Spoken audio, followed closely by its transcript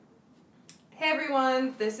Hey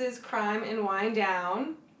everyone, this is Crime and Wine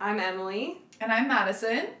Down. I'm Emily. And I'm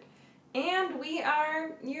Madison. And we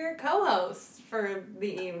are your co-hosts for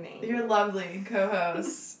the evening. Your lovely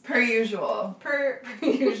co-hosts, per usual. Per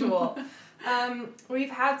usual.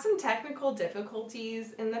 We've had some technical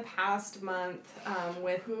difficulties in the past month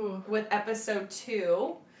with episode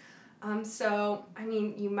 2. So, I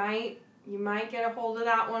mean, you might get a hold of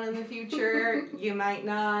that one in the future. You might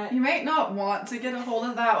not. You might not want to get a hold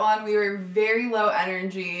of that one. We were very low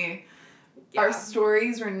energy. Yeah. Our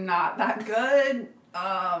stories were not that good.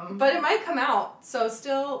 But it might come out, so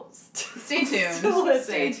still stay tuned.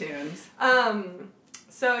 Stay tuned.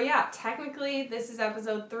 So yeah, technically this is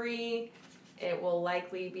episode 3. It will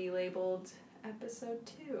likely be labeled episode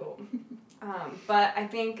 2. But I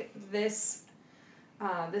think this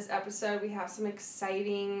episode we have some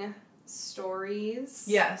exciting stories.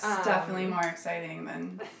 Yes, definitely more exciting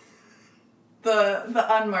than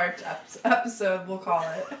the unmarked episode, we'll call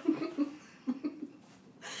it.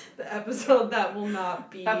 The episode that will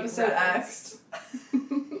not be episode referenced. X.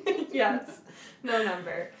 Yes, no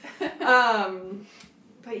number.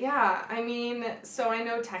 But yeah, I mean, so I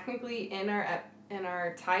know technically in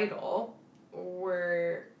our title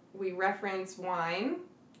we reference wine.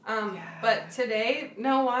 But today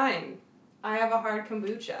no wine. I have a hard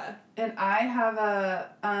kombucha. And I have a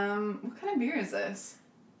what kind of beer is this?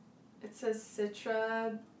 It's a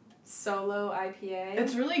Citra Solo IPA.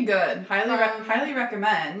 It's really good. Highly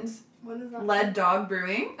recommend. What is that? Lead Dog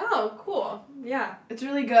Brewing. Oh, cool. Yeah. It's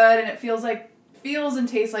really good, and it feels and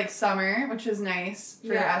tastes like summer, which is nice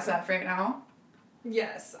for SF right now.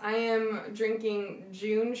 Yes, I am drinking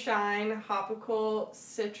June Shine Hopical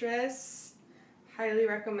Citrus. Highly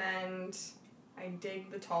recommend. I dig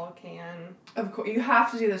the tall can. Of course, you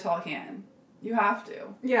have to do the tall can. You have to.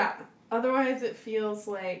 Yeah. Otherwise, it feels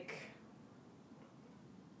like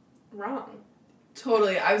wrong.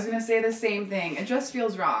 Totally. I was going to say the same thing. It just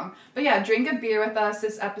feels wrong. But yeah, drink a beer with us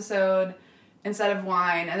this episode instead of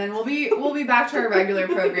wine, and then we'll be back to our regular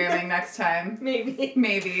programming next time. Maybe. It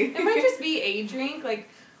might just be a drink. Like,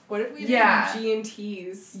 what if we did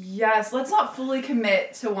G&Ts? Yes. Let's not fully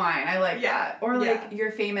commit to wine. I like that. Or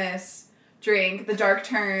your famous drink, the Dark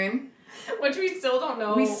Turn. Which we still don't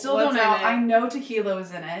know. We still don't know. I know tequila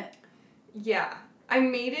was in it. Yeah. I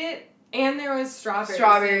made it, and there was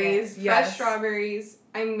strawberries. Fresh strawberries.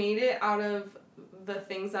 I made it out of the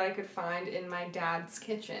things that I could find in my dad's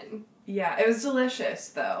kitchen. Yeah, it was delicious,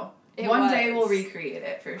 though. One day we'll recreate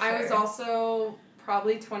it, for sure. I was also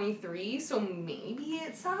probably 23, so maybe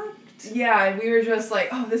it sucked. Yeah, we were just like,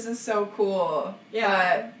 oh, this is so cool.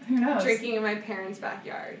 Yeah. But who knows? Drinking in my parents'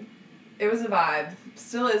 backyard. It was a vibe.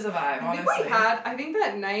 Still is a vibe, honestly. I think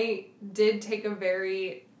that night did take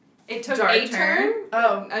it took dark a turn.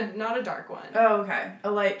 Oh. Not a dark one. Oh, okay.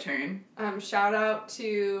 A light turn. Shout out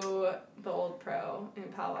to the Old Pro in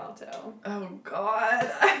Palo Alto. Oh,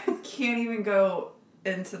 God. I can't even go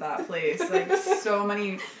into that place. Like, so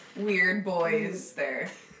many weird boys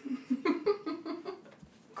there.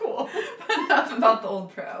 Cool. Enough about the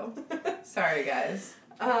Old Pro. Sorry, guys.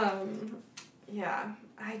 Yeah,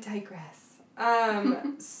 I digress.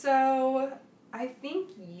 So I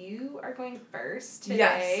think you are going first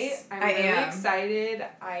today. Yes, I'm really excited.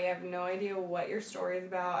 I have no idea what your story is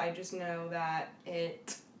about. I just know that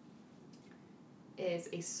it is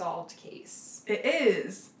a solved case. It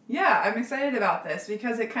is. Yeah, I'm excited about this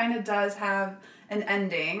because it kind of does have an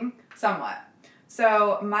ending, somewhat.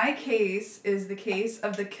 So my case is the case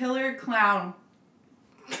of the killer clown.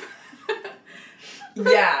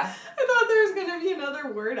 Yeah. I thought there was going to be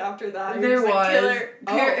another word after that. There was.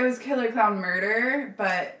 Like, It was killer clown murder,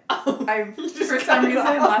 but for some reason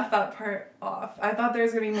I left that part off. I thought there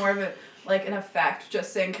was going to be more of an effect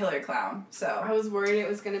just saying killer clown. So I was worried it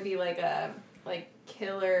was going to be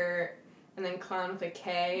killer and then clown with a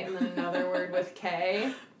K and then another word with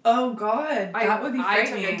K. Oh, God. That would be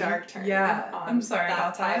frightening. I took a dark turn. Yeah. I'm sorry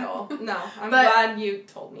about title. That. No, I'm glad you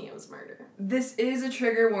told me it was murder. This is a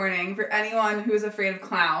trigger warning for anyone who is afraid of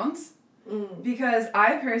clowns. Because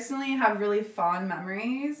I personally have really fond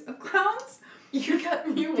memories of clowns. You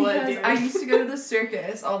would, because I used to go to the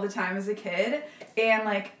circus all the time as a kid, and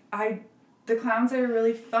the clowns are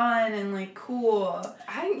really fun and cool.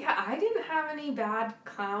 I didn't have any bad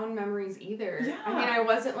clown memories either. Yeah. I mean, I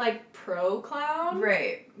wasn't pro clown.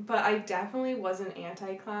 Right. But I definitely wasn't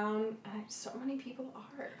anti-clown. And so many people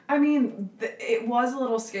are. I mean, it was a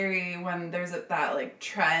little scary when there's that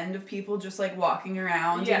trend of people just walking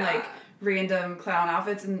around in random clown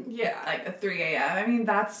outfits and at 3 a.m. I mean,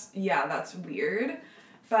 that's weird.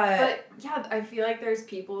 But yeah, I feel like there's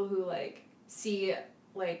people who see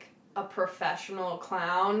a professional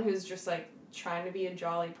clown who's just, like, trying to be a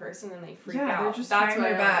jolly person and they freak out. Yeah, they're just That's trying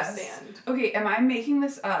what their I best. understand. Okay, am I making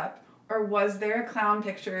this up, or was there a clown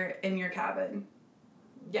picture in your cabin?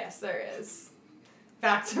 Yes, there is.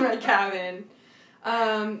 Back to my cabin.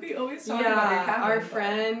 We always talk about your cabin. Our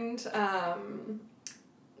friend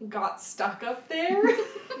got stuck up there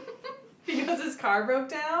because his car broke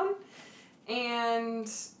down.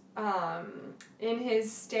 And in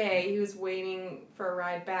his stay, he was waiting for a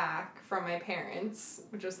ride back from my parents,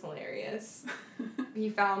 which was hilarious. He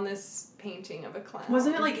found this painting of a clown.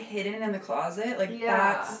 Wasn't it, like, hidden in the closet? Like,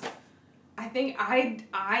 that's... I think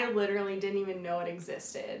I literally didn't even know it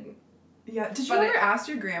existed. Yeah. Did you ever ask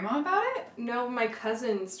your grandma about it? No, my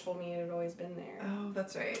cousins told me it had always been there. Oh,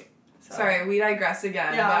 that's right. So. Sorry, we digress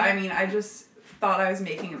again. Yeah. But, I mean, I just thought I was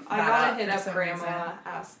making that I gotta up hit up grandma, reason.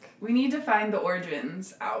 ask. We need to find the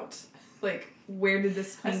origins out. Like, where did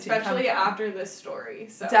this painting come from? Especially after this story.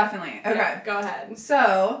 So. Definitely. Okay. Yeah, go ahead.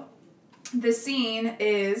 So, the scene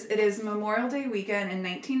is, it is Memorial Day weekend in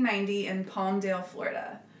 1990 in Palmdale,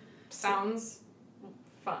 Florida. Sounds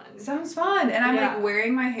fun. Sounds fun. And I'm, like,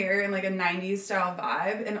 wearing my hair in, like, a 90s style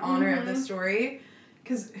vibe in honor of this story.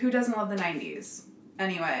 Because who doesn't love the 90s?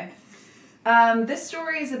 Anyway. This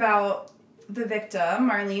story is about the victim,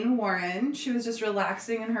 Marlene Warren. She was just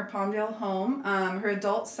relaxing in her Palmdale home. Her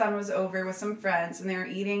adult son was over with some friends, and they were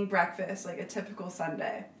eating breakfast like a typical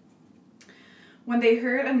Sunday. When they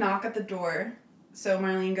heard a knock at the door, so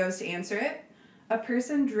Marlene goes to answer it, a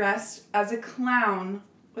person dressed as a clown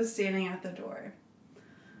was standing at the door.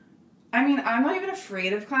 I mean, I'm not even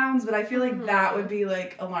afraid of clowns, but I feel like that would be,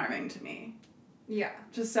 like, alarming to me. Yeah.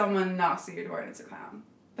 Just someone knocks at your door and it's a clown.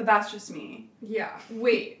 But that's just me. Yeah.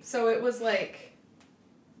 Wait, so it was, like...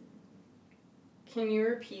 Can you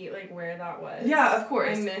repeat, like, where that was? Yeah, of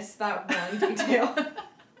course. I missed that one detail.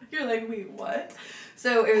 You're like, wait, what?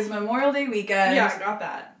 So it was Memorial Day weekend. Yeah, I got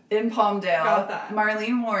that. In Palmdale. Got that.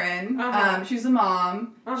 Marlene Warren. She's a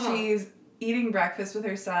mom. She's eating breakfast with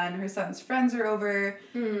her son. Her son's friends are over.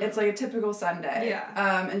 It's like a typical Sunday.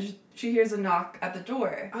 Yeah. And she hears a knock at the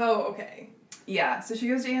door. Oh, okay. Yeah, so she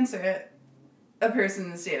goes to answer it. A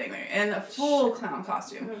person is standing there in a full clown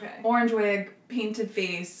costume. Okay. Orange wig, painted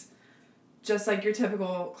face, just like your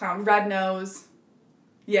typical clown. Red nose.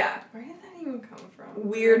 Yeah. Where did that even come from?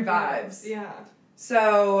 Weird vibes. Yeah.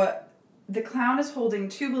 So, the clown is holding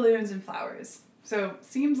 2 balloons and flowers. So,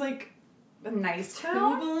 seems like a nice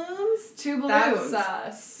clown. 2 balloons? 2 balloons.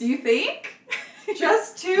 That's sus. You think?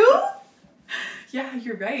 Just 2? Yeah,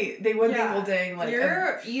 you're right. They would be holding, like,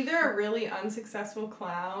 you're either a really unsuccessful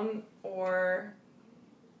clown or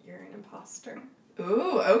you're an imposter.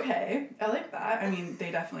 Ooh, okay. I like that. I mean,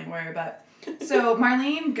 they definitely were, but... So,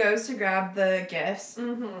 Marlene goes to grab the gifts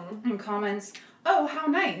and comments, "Oh, how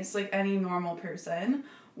nice," like any normal person,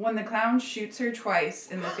 when the clown shoots her twice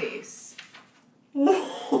in the face.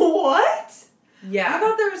 What? Yeah. I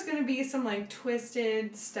thought there was going to be some, like,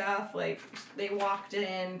 twisted stuff, like, they walked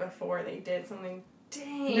in before they did something.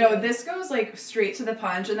 Dang. No, this goes, like, straight to the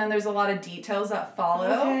punch, and then there's a lot of details that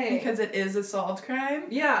follow, because it is a solved crime.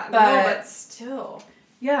 Yeah, but still.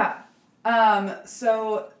 Yeah.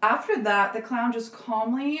 So, after that, the clown just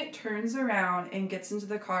calmly turns around and gets into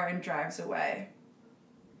the car and drives away.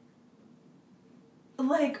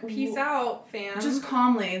 Like, peace out, fam. Just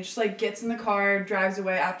calmly, just, like, gets in the car, drives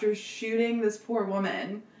away after shooting this poor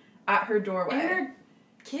woman at her doorway. And her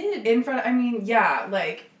kid. In front, I mean, yeah,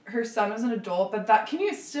 like, her son was an adult, but that, can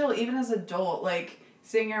you still, even as an adult, like,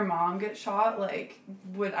 seeing your mom get shot, like,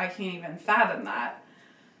 I can't even fathom that.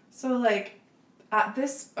 So, like, I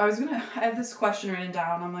have this question written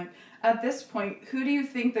down, I'm like, at this point, who do you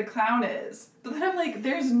think the clown is? But then I'm like,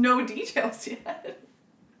 there's no details yet.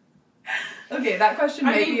 Okay, that question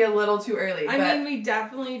might be a little too early. I mean, we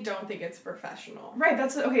definitely don't think it's professional. Right,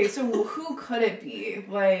 okay, so who could it be?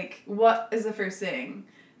 Like, what is the first thing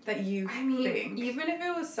that you think? Even if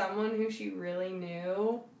it was someone who she really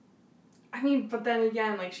knew, I mean, but then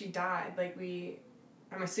again, like, she died. Like,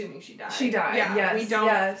 I'm assuming she died. She died, yeah,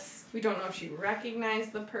 yes. We don't know if she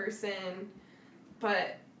recognized the person,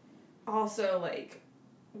 but also, like,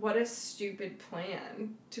 what a stupid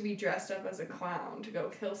plan to be dressed up as a clown to go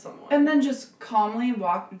kill someone. And then just calmly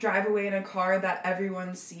drive away in a car that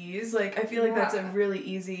everyone sees. Like, I feel like that's a really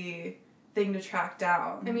easy thing to track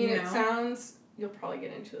down. I mean, it sounds, you'll probably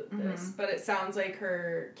get into this, but it sounds like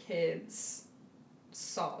her kids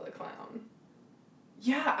saw the clown.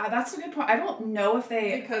 Yeah, that's a good point. I don't know if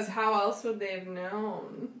they... Because how else would they have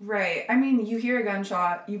known? Right. I mean, you hear a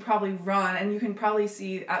gunshot, you probably run, and you can probably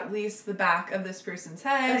see at least the back of this person's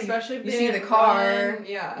head. Especially if you see the car. Run.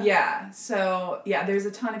 Yeah. Yeah. So, yeah, there's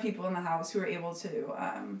a ton of people in the house who are able to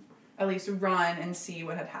at least run and see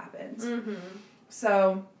what had happened. Mm-hmm.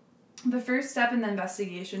 So the first step in the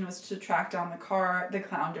investigation was to track down the car the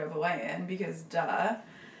clown drove away in, because duh.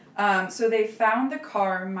 So they found the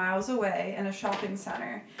car miles away in a shopping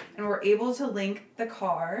center and were able to link the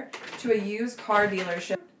car to a used car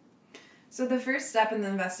dealership. So the first step in the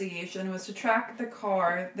investigation was to track the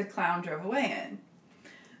car the clown drove away in.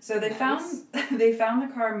 So they found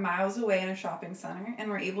the car miles away in a shopping center and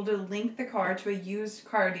were able to link the car to a used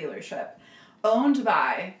car dealership owned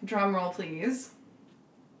by, drumroll please,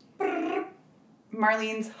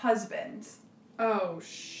 Marlene's husband. Oh,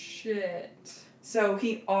 shit. So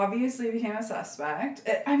he obviously became a suspect.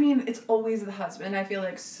 It's always the husband. I feel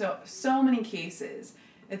like so many cases,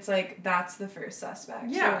 it's like that's the first suspect.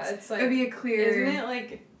 Yeah, so it's like, it would be a clear. Isn't it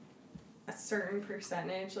like a certain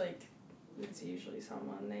percentage? Like, it's usually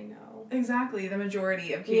someone they know. Exactly, the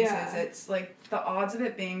majority of cases, it's like the odds of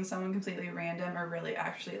it being someone completely random are really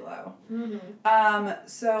actually low. Mm-hmm.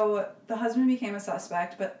 So the husband became a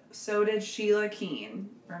suspect, but so did Sheila Keene.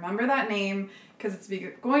 Remember that name, because it's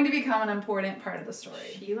going to become an important part of the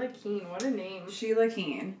story. Sheila Keene, what a name. Sheila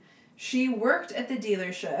Keene. She worked at the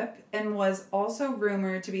dealership and was also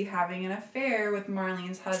rumored to be having an affair with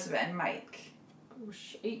Marlene's husband, Mike. Oh,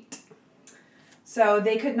 shit. So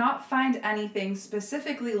they could not find anything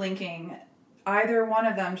specifically linking either one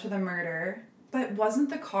of them to the murder, but wasn't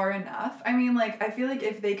the car enough? I mean, like, I feel like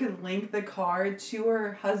if they could link the car to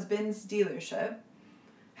her husband's dealership,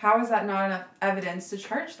 how is that not enough evidence to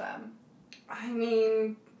charge them? I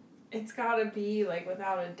mean, it's gotta be, like,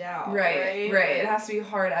 without a doubt, right? It has to be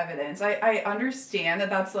hard evidence. I understand that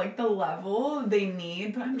that's, like, the level they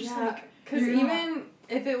need, but I'm just like... Because even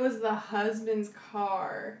if it was the husband's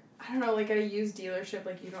car... I don't know, like at a used dealership,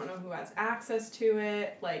 like you don't know who has access to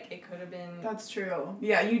it. Like it could have been. That's true.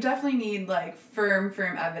 Yeah, you definitely need like firm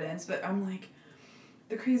evidence. But I'm like,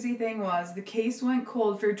 the crazy thing was the case went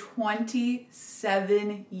cold for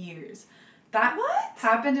 27 years. That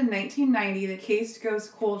happened in 1990. The case goes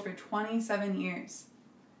cold for 27 years.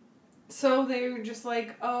 So they were just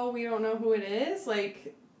like, oh, we don't know who it is.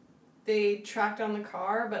 Like. They tracked down the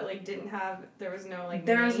car, but, like, there was no, like,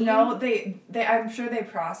 There was name. no, I'm sure they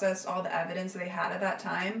processed all the evidence they had at that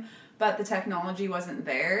time, but the technology wasn't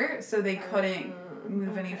there, so they couldn't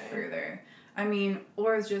move any further. I mean,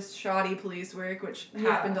 or it's just shoddy police work, which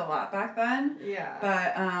happened a lot back then. Yeah.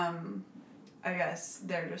 But, I guess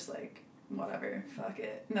they're just like, whatever, fuck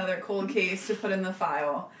it. Another cold case to put in the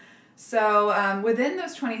file. So, within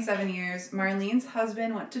those 27 years, Marlene's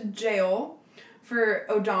husband went to jail for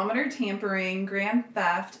odometer tampering, grand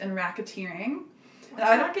theft, and racketeering. What's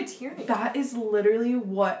racketeering? That is literally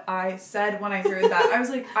what I said when I heard that. I was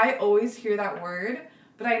like, I always hear that word,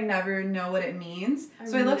 but I never know what it means.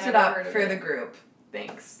 So I looked it up for the group.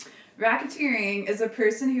 Thanks. Racketeering is a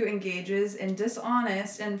person who engages in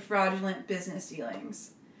dishonest and fraudulent business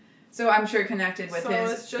dealings. So I'm sure connected with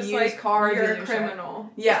his used car dealership. You're a criminal.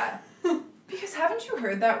 Yeah. Because haven't you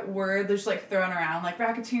heard that word just like thrown around, like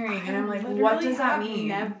racketeering, and I'm like, what does that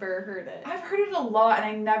mean? I've never heard it. I've heard it a lot, and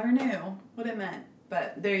I never knew what it meant.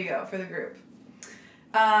 But there you go for the group.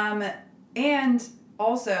 And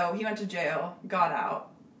also, he went to jail, got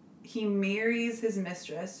out. He marries his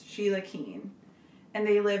mistress, Sheila Keene, and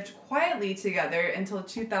they lived quietly together until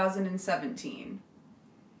 2017.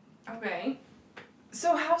 Okay.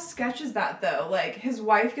 So how sketch is that, though? Like, his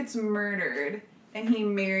wife gets murdered, and he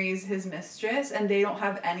marries his mistress, and they don't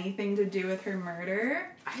have anything to do with her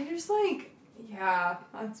murder. I just, like, yeah,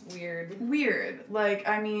 that's weird. Weird. Like,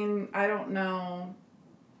 I mean, I don't know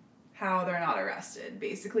how they're not arrested,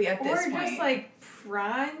 basically, at this point. Or just, like,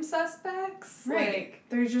 prime suspects. Right. Like,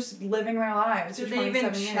 they're just living their lives for 27 years.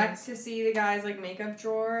 Did they even check to see the guy's, like, makeup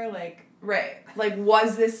drawer? Like... Right. Like,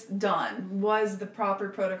 was this done? Was the proper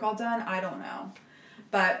protocol done? I don't know.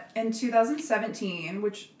 But in 2017,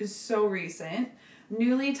 which is so recent,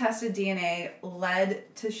 newly tested DNA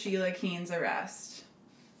led to Sheila Keene's arrest.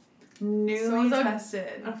 Newly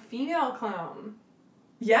tested. A female clown.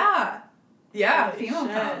 Yeah. Yeah, Holy female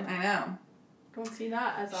shit. clown. I know. Don't see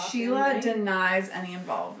that as often. Sheila denies any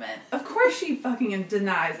involvement. Of course she fucking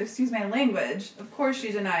denies. Excuse my language. Of course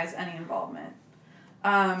she denies any involvement.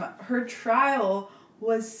 Her trial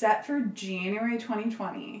was set for January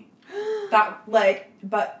 2020.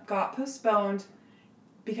 But got postponed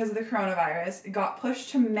because of the coronavirus. It got pushed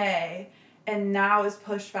to May, and now is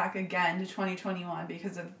pushed back again to 2021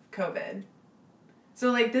 because of COVID.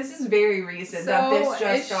 So, like, this is very recent that this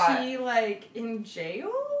just got... So, is she, like, in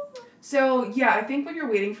jail? So, yeah, I think when you're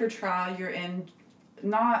waiting for trial, you're in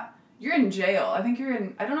jail. I think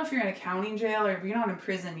I don't know if you're in a county jail or you're not in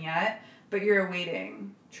prison yet, but you're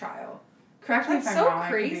awaiting trial. Correct me if I'm so wrong. That's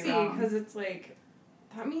so crazy because it's like,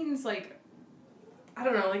 that means like, I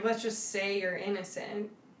don't know, like let's just say you're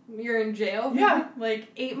innocent. You're in jail for like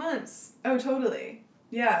 8 months. Oh, totally.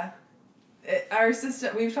 Yeah. Our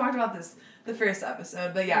system, we've talked about this the first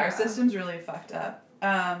episode, but our system's really fucked up.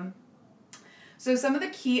 So some of the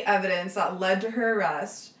key evidence that led to her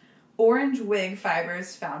arrest: orange wig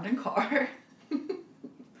fibers found in car.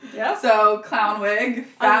 Yeah. So clown wig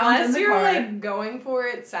found in the car. Unless you're like going for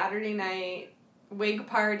it Saturday night, wig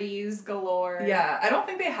parties galore. Yeah, I don't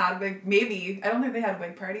think they had wig. Maybe I don't think they had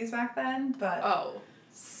wig parties back then, but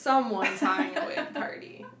someone's having a wig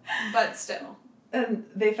party, but still. And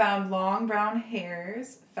they found long brown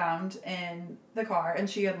hairs found in the car, and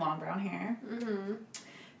she had long brown hair. Mm-hmm.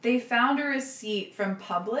 They found a receipt from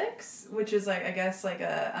Publix, which is like, I guess, like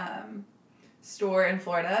a store in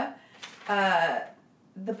Florida.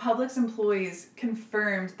 The Publix employees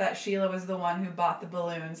confirmed that Sheila was the one who bought the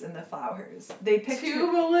balloons and the flowers. They picked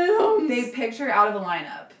 2 balloons. They picked her out of the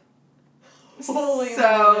lineup. Holy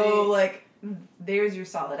so, like, there's your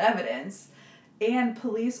solid evidence. And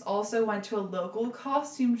police also went to a local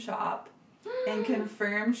costume shop and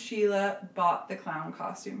confirmed Sheila bought the clown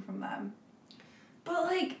costume from them. But,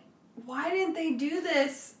 like, why didn't they do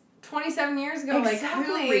this 27 years ago?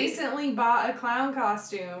 Exactly. Like, who recently bought a clown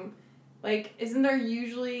costume? Like, isn't there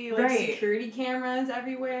usually, like, security cameras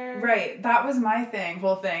everywhere? Right. That was my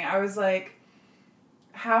whole thing. I was like,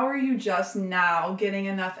 how are you just now getting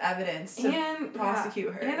enough evidence to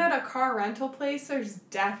prosecute her? And at a car rental place, there's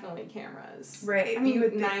definitely cameras. Right. I mean, the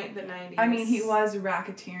 90s. I mean, he was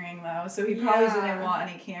racketeering, though, so he probably didn't want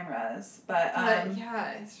any cameras. But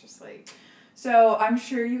it's just like... So, I'm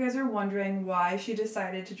sure you guys are wondering why she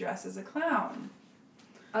decided to dress as a clown.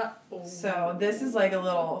 So, this is like a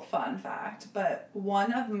little fun fact, but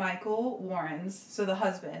one of Michael Warren's, so the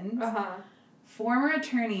husband... former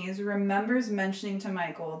attorneys remembers mentioning to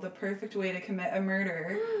Michael the perfect way to commit a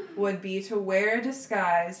murder would be to wear a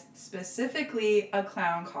disguise, specifically a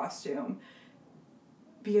clown costume,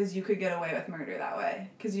 because you could get away with murder that way.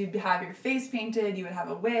 Because you'd have your face painted, you would have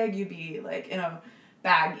a wig, you'd be like in a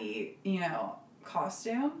baggy,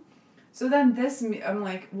 costume. So then I'm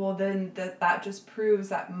like, well then that just proves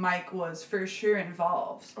that Mike was for sure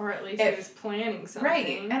involved. Or at least he was planning something.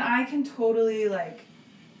 Right, and I can totally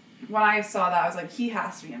when I saw that, I was like, he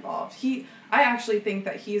has to be involved. I actually think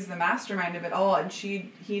that he's the mastermind of it all, and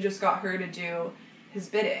he just got her to do his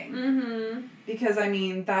bidding. Mm-hmm. Because, I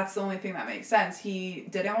mean, that's the only thing that makes sense. He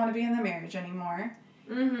didn't want to be in the marriage anymore.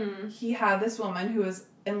 Mm-hmm. He had this woman who was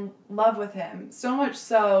in love with him, so much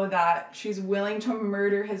so that she's willing to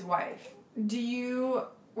murder his wife.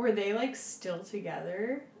 Were they, like, still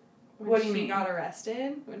together when she got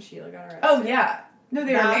arrested? When Sheila got arrested? Oh, yeah. No,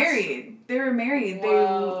 they were married. They were married.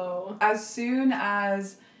 Whoa. As soon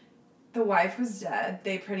as the wife was dead,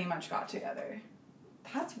 they pretty much got together.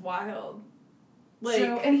 That's wild.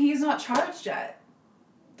 And he's not charged yet.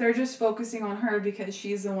 They're just focusing on her because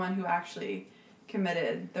she's the one who actually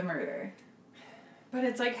committed the murder. But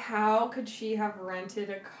it's like, how could she have rented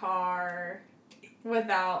a car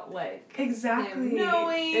without, exactly him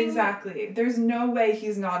knowing? Exactly. There's no way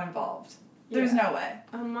he's not involved. There's no way.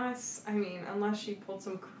 Unless she pulled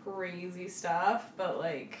some crazy stuff, but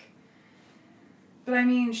But I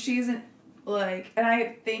mean, she's and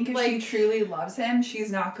I think if she truly loves him,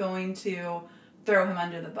 she's not going to throw him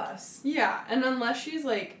under the bus. Yeah, and unless she's,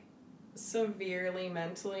 severely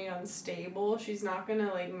mentally unstable, she's not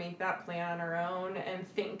gonna, make that plan on her own and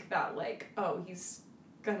think that, he's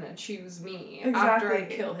gonna choose me after I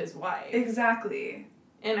kill his wife. Exactly.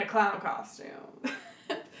 In a clown costume.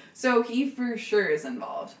 So he for sure is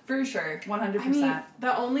involved. For sure. 100%. I mean,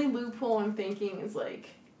 the only loophole I'm thinking is,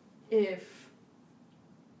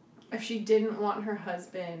 if she didn't want her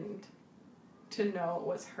husband to know it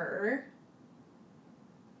was her,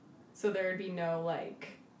 so there would be no,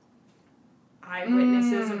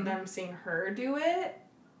 eyewitnesses of them seeing her do it.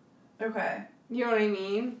 Okay. You know what I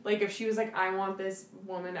mean? If she was I want this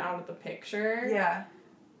woman out of the picture. Yeah.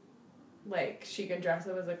 She could dress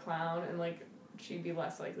up as a clown and, she'd be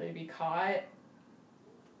less likely to be caught.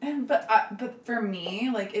 And but for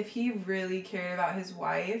me, if he really cared about his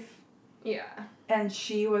wife, yeah, and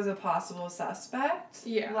she was a possible suspect,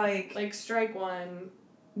 yeah, strike one.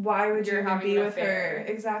 Why would you even be with her?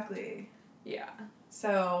 Exactly. Yeah.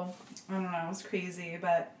 So I don't know. It's crazy,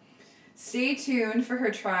 but stay tuned for her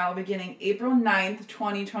trial beginning April 9th,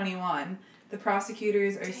 2021. The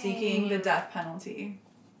prosecutors are seeking the death penalty.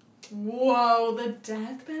 Whoa, the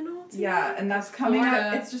death penalty? Yeah, and that's coming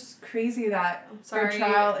up. It's just crazy that her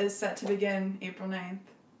trial is set to begin April 9th.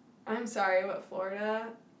 I'm sorry, what, Florida?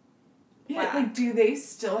 Yeah, whack. like, do they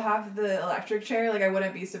still have the electric chair? Like, I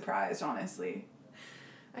wouldn't be surprised, honestly.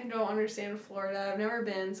 I don't understand Florida. I've never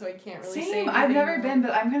been, so I can't really say Same. anything I've never more. been,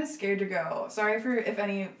 but I'm kind of scared to go. Sorry for if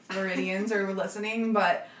any Floridians are listening,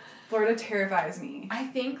 but Florida terrifies me. I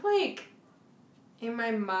think, like, in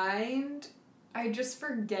my mind, I just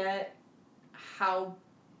forget how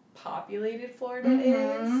populated Florida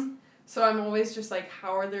is. So I'm always just like,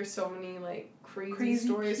 how are there so many, like, crazy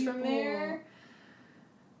stories people from there?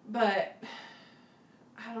 But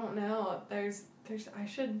I don't know. I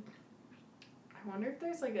wonder if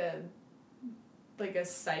there's like a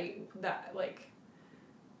site that like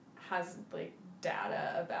has like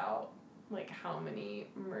data about like how many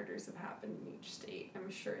murders have happened in each state. I'm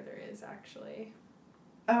sure there is actually.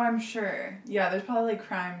 Oh, I'm sure. Yeah, there's probably like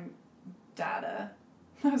crime data.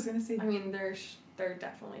 I was gonna say. I mean, there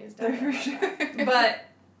definitely is data. There for sure. But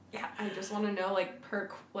yeah, I just want to know like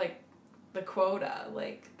the quota,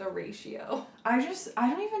 like the ratio. I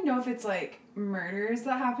don't even know if it's like murders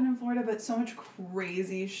that happen in Florida, but so much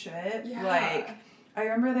crazy shit. Yeah. Like, I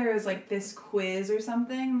remember there was like this quiz or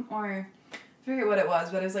something, or I forget what it was,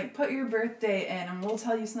 but it was like, put your birthday in and we'll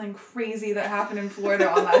tell you something crazy that happened in Florida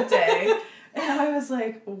on that day. And I was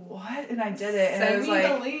like, what? And I did it. And Send it was me like,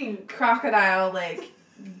 the link. crocodile like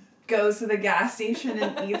goes to the gas station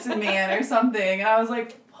and eats a man or something. And I was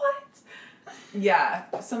like, what? Yeah,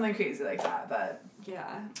 something crazy like that, but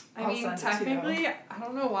Yeah. I'll I mean, send it to technically, I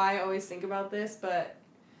don't know why I always think about this, but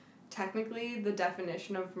technically the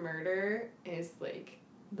definition of murder is like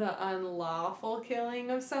the unlawful killing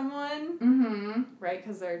of someone, mm-hmm. right?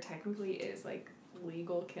 Because there technically is like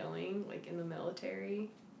legal killing, like in the military.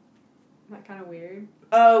 Isn't that kind of weird?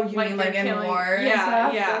 Oh, you Like mean like you're in killing- war and yeah,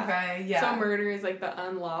 stuff? yeah. Okay, yeah. So murder is like the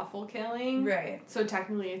unlawful killing. Right. So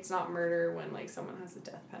technically it's not murder when like someone has a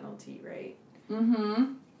death penalty, right?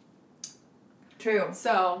 Mm-hmm. True.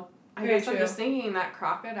 So I Very guess I'm true. just thinking that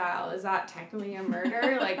crocodile, is that technically a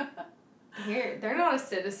murder? Like, here, they're not a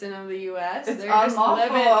citizen of the U.S. It's they're just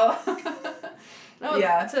living. unlawful. No,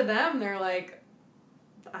 Yeah. to them, they're like,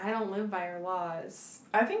 I don't live by your laws.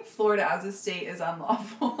 I think Florida as a state is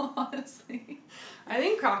unlawful, honestly. I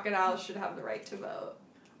think crocodiles should have the right to vote.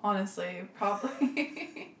 Honestly,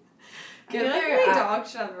 probably. I feel like their every app- dog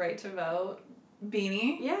should have the right to vote.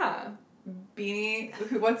 Beanie? Yeah. Beanie?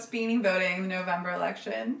 What's Beanie voting in the November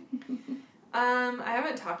election? I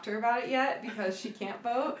haven't talked to her about it yet because she can't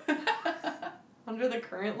vote under the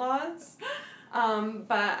current laws.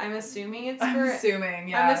 But I'm assuming it's for. I'm assuming,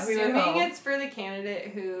 yeah. I'm we would assuming hope. it's for the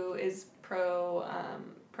candidate who is pro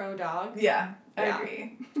dog. Yeah, I Yeah.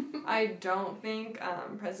 agree. I don't think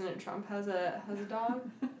President Trump has a dog.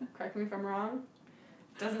 Correct me if I'm wrong.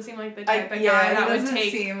 Doesn't seem like the type of yeah, guy he that would doesn't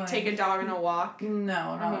take seem like- take a dog on a walk.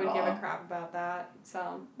 No, Or not who would at give all. a crap about that.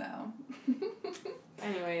 So, No.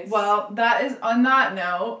 anyways. Well, that is, on that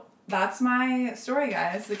note, that's my story,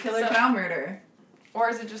 guys. The Killer Clown murder. Or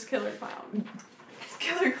is it just Killer Clown?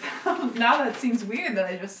 Killer Clown. Now that seems weird that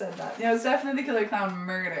I just said that. Yeah, it's definitely the Killer Clown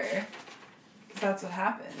murder. Because that's what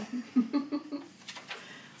happened.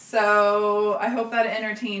 So, I hope that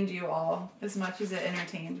entertained you all as much as it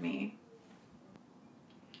entertained me.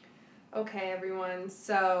 Okay, everyone.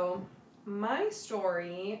 So, my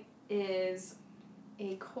story is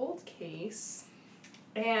a cold case.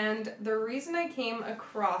 And the reason I came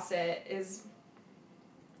across it is,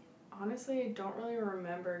 honestly, I don't really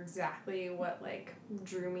remember exactly what, like,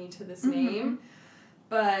 drew me to this name.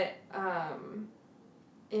 But,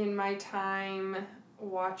 in my time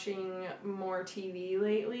watching more TV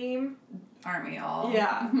lately, Aren't we all?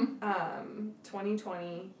 yeah,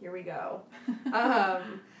 2020, here we go.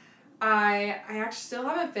 I actually still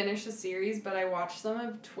haven't finished the series, but I watched some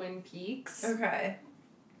of Twin Peaks. Okay.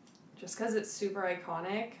 Just because it's super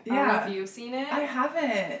iconic. I don't know Yeah. if you've seen it. I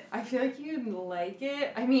haven't. I feel like you'd like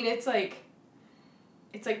it. I mean, it's like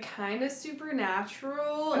kind of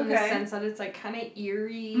supernatural in the Okay. sense that it's like kind of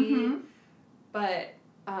eerie, Mm-hmm. but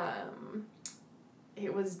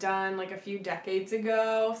it was done like a few decades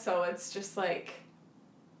ago, so it's just like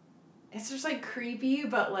creepy,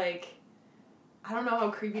 but like I don't know how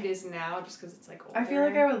creepy it is now just because it's like older. I feel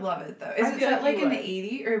like I would love it though. Is I it feel set like like you in the would.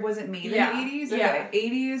 80s or was it made Yeah. in the 80s? Yeah. Okay.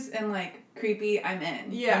 80s and like creepy, I'm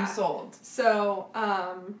in. Yeah. I'm sold. So,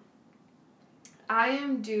 I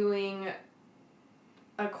am doing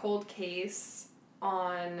a cold case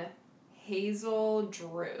on Hazel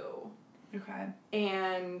Drew. Okay.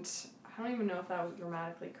 And I don't even know if that was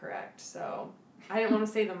grammatically correct, so I didn't want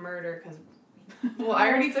to say the murder because... Well, I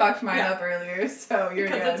already fucked mine Yeah. up earlier, so you're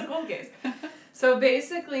because good. it's a cold case. So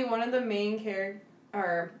basically, one of the main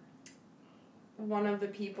one of the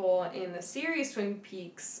people in the series Twin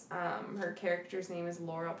Peaks. Her character's name is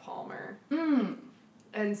Laura Palmer.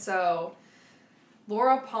 And so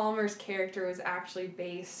Laura Palmer's character was actually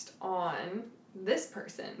based on this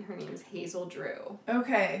person. Her name is Hazel Drew.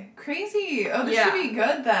 Okay. Crazy. Oh, this should be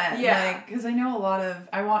good then. Yeah. Because I know a lot of...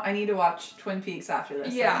 I need to watch Twin Peaks after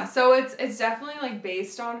this. Yeah, then. so it's definitely, like,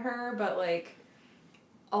 based on her, but, like,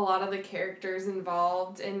 a lot of the characters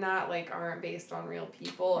involved in that, like, aren't based on real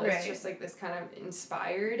people. It's Right. just, like, this kind of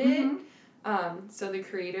inspired it. So the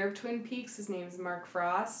creator of Twin Peaks, his name is Mark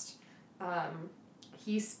Frost.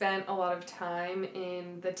 He spent a lot of time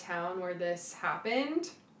in the town where this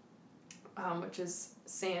happened, which is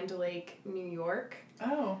Sand Lake, New York.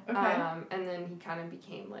 Oh, okay. And then he kind of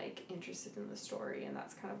became, like, interested in the story, and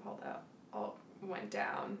that's kind of how that all went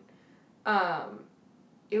down.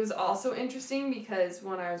 It was also interesting because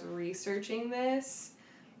when I was researching this,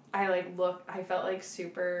 I felt, like,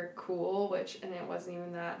 super cool, and it wasn't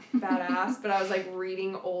even that badass, but I was, like,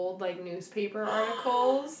 reading old, like, newspaper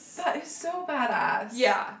articles. That is so badass.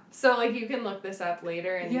 Yeah. So, like, you can look this up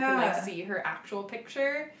later, and you can, like, Yeah. see her actual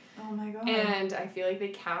picture. Oh my god. And I feel like they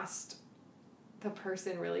cast the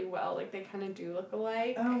person really well. Like, they kind of do look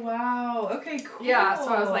alike. Oh, wow. Okay, cool. Yeah,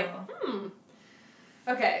 so I was like,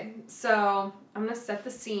 Okay, so I'm going to set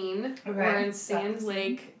the scene. Okay, We're in set Sand the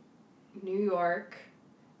Lake, New York,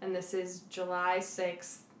 and this is July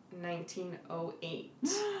 6th, 1908.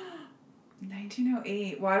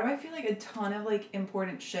 1908. Why do I feel like a ton of, like,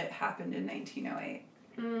 important shit happened in 1908?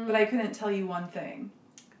 But I couldn't tell you one thing.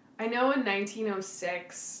 I know in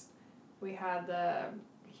 1906, we had the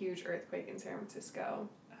huge earthquake in San Francisco.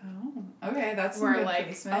 Oh, okay, that's some where, good like,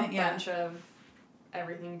 placement. a bunch of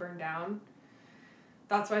everything burned down.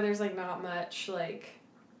 That's why there's, like, not much, like,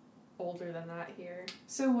 older than that here.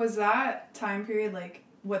 So was that time period, like,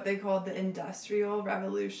 what they called the Industrial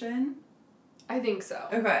Revolution? I think so.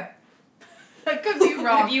 Okay. That could be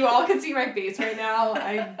wrong. If you all could see my face right now,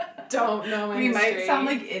 I don't know my We history. might sound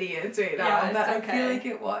like idiots right now, Yeah, but it's okay. I feel like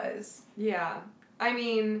it was. Yeah. I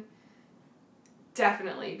mean,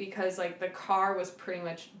 definitely, because, like, the car was pretty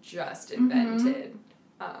much just invented.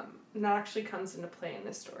 And that actually comes into play in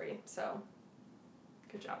this story, so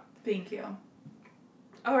good job. Thank you.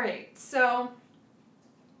 All right, so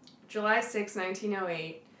July 6,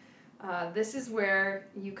 1908, this is where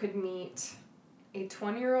you could meet a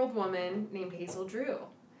 20-year-old woman named Hazel Drew.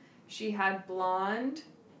 She had blonde,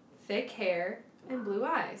 thick hair and blue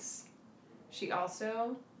eyes. She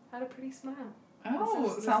also had a pretty smile.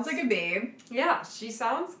 Oh, sounds like a babe. Yeah, she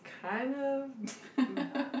sounds kind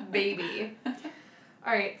of baby.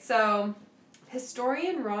 All right, so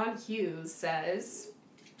historian Ron Hughes says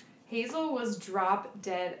Hazel was drop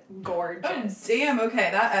dead gorgeous. Oh, damn, okay,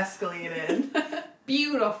 that escalated.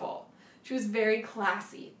 Beautiful. She was very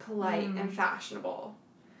classy, polite, and fashionable.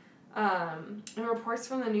 And reports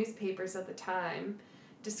from the newspapers at the time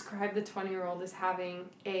described the 20-year-old as having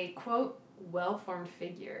a, quote, well-formed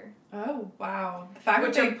figure. Oh, wow. The fact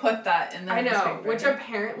that they put that in the newspaper. Which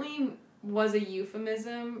apparently was a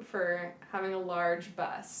euphemism for having a large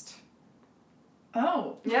bust.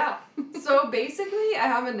 Oh. Yeah. So basically, I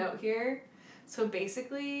have a note here. So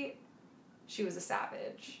basically, she was a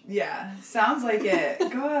savage. Yeah, sounds like it.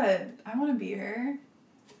 God, I want to be her.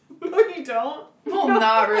 No, you don't? Well,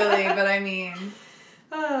 not really, but I mean.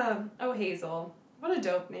 Oh, Hazel. What a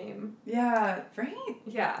dope name. Yeah, right?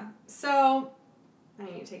 Yeah. So, I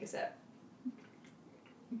need to take a sip.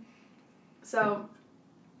 So,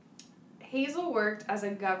 Hazel worked as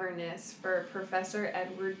a governess for Professor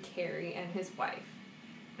Edward Carey and his wife,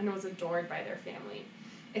 and was adored by their family.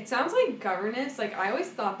 It sounds like governess, like, I always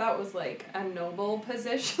thought that was, like, a noble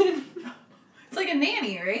position. It's like a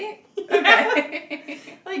nanny, right? Okay.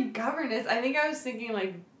 Like, governess. I think I was thinking,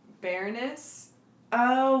 like, baroness.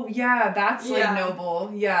 Oh, yeah, that's, like,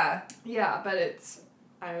 noble. Yeah. Yeah, but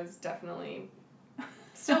I was definitely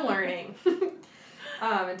still learning.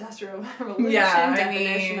 Industrial Revolution,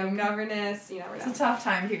 definition of governess, you never know. It's a tough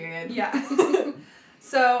time period. Yeah.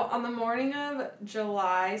 So, on the morning of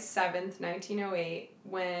July 7th, 1908,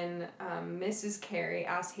 when Mrs. Carey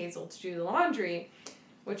asked Hazel to do the laundry,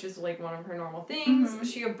 which is, like, one of her normal things,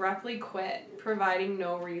 she abruptly quit, providing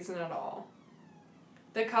no reason at all.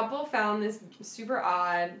 The couple found this super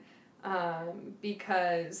odd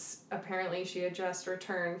because apparently she had just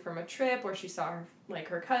returned from a trip where she saw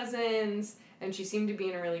her cousins, and she seemed to be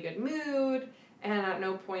in a really good mood, and at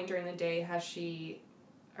no point during the day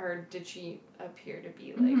did she appear to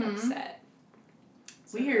be, like, upset.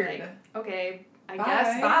 So weird. Like, okay, I bye.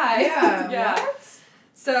 guess bye. Yeah. Yeah. What?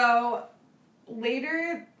 So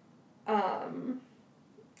later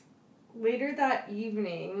that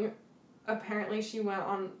evening, apparently she went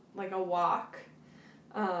on, like, a walk,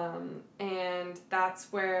 and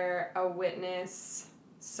that's where a witness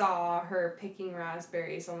saw her picking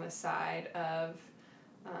raspberries on the side of,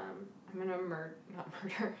 I'm gonna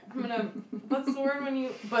what's the word when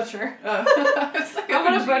you, butcher. I'm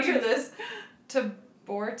gonna butcher this, to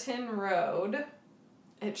Borton Road.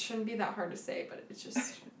 It shouldn't be that hard to say, but it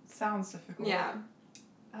just... sounds difficult. Yeah.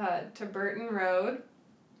 To Burton Road,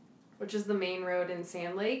 which is the main road in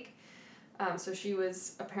Sand Lake. So she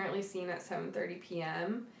was apparently seen at 7:30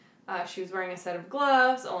 p.m. She was wearing a set of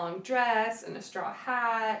gloves, a long dress, and a straw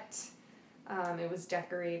hat. It was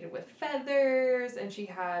decorated with feathers, and she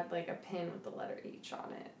had, like, a pin with the letter H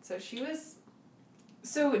on it. So she was...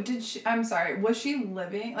 So I'm sorry, was she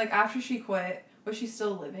living, like, after she quit, was she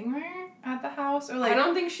still living there at the house? Or, like... I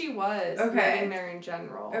don't think she was living there in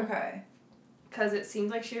general. Okay. Because it seemed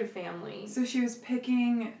like she had family. So she was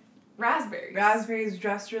picking... Raspberries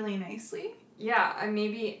dressed really nicely? Yeah, and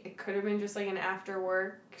maybe it could have been just, like, an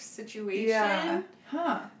after-work situation. Yeah.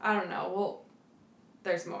 Huh. I don't know. Well,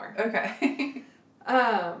 there's more. Okay.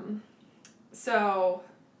 So,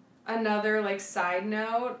 another, like, side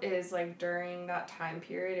note is, like, during that time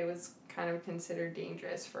period, it was kind of considered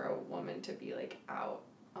dangerous for a woman to be, like, out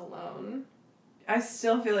alone. I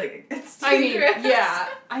still feel like it's dangerous. I mean, yeah.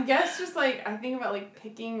 I guess just, like, I think about, like,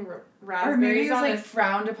 picking raspberries. Or maybe it was, like,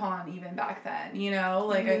 frowned upon even back then, you know?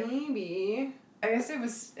 Like, maybe. I guess it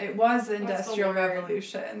was the Industrial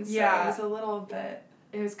Revolution, so it was a little bit...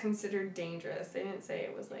 It was considered dangerous. They didn't say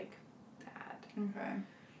it was, like, bad. Okay.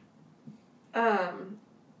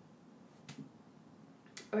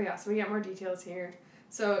 Oh, yeah, so we get more details here.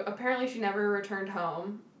 So, apparently she never returned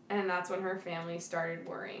home, and that's when her family started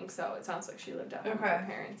worrying, so it sounds like she lived at home with her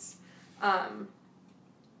parents.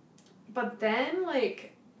 But then,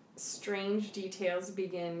 like, strange details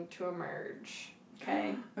begin to emerge,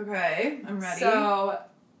 okay? Okay, I'm ready. So,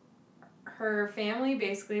 her family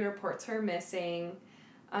basically reports her missing,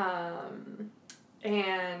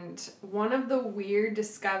 and one of the weird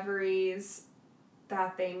discoveries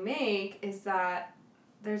that they make is that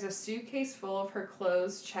there's a suitcase full of her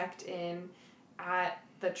clothes checked in at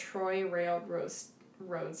the Troy Railroad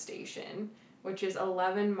Station, which is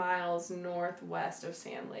 11 miles northwest of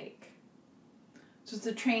Sand Lake. So it's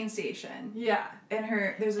a train station. Yeah. And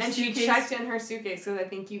there's a suitcase. And she checked in her suitcase, because I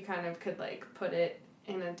think you kind of could, like, put it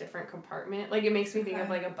in a different compartment. Like, it makes me think of,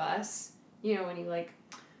 like, a bus. You know, when you, like...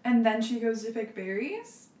 And then she goes to pick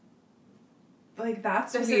berries? Like,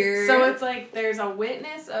 that's weird. So it's like, there's a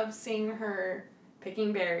witness of seeing her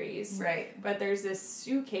picking berries. Right. But there's this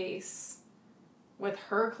suitcase with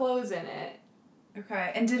her clothes in it.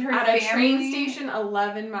 Okay. And did her family... At a train station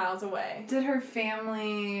 11 miles away. Did her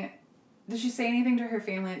family... Did she say anything to her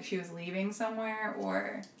family that she was leaving somewhere,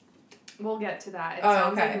 or... We'll get to that. It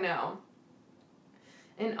sounds like no.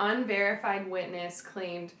 An unverified witness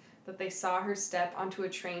claimed that they saw her step onto a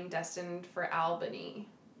train destined for Albany.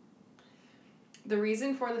 The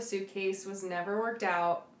reason for the suitcase was never worked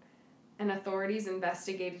out, and authorities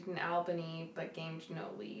investigated in Albany but gained no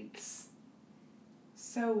leads.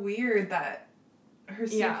 So weird that her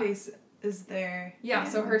suitcase is there. Yeah,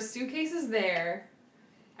 so her suitcase is there,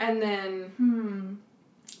 and then...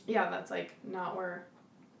 Yeah, that's, like, not where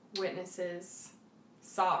witnesses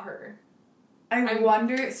saw her. I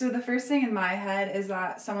wonder, so the first thing in my head is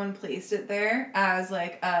that someone placed it there as,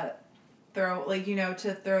 like, a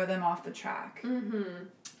to throw them off the track. Mm-hmm.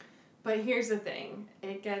 But here's the thing.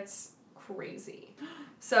 It gets crazy.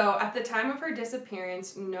 So, at the time of her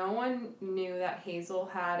disappearance, no one knew that Hazel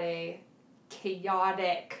had a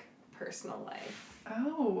chaotic personal life.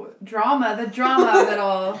 Oh, the drama of it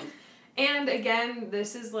all. And, again,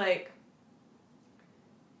 this is, like...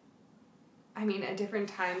 I mean, a different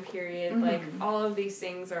time period, like, all of these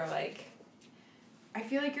things are, like, I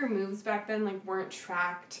feel like your moves back then, like, weren't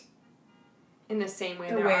tracked in the same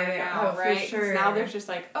way they are now, right? For sure. Now there's just,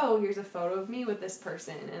 like, oh, here's a photo of me with this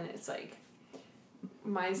person, and it's, like,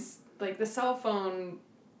 the cell phone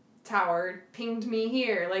tower pinged me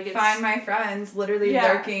here, like, it's... Find my friends, literally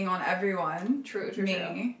lurking on everyone. True.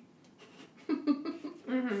 Me.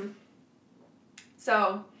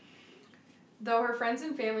 So... Though her friends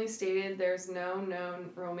and family stated there's no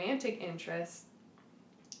known romantic interest,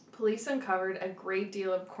 police uncovered a great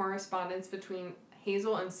deal of correspondence between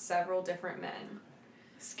Hazel and several different men.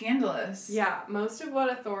 Scandalous. Yeah, most of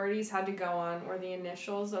what authorities had to go on were the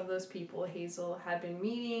initials of those people Hazel had been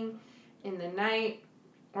meeting in the night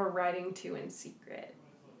or writing to in secret.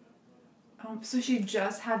 Oh, so she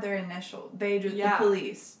just had their initials. The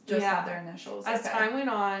police just had their initials. As time went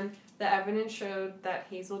on, the evidence showed that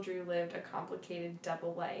Hazel Drew lived a complicated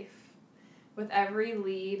double life. With every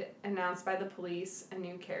lead announced by the police, a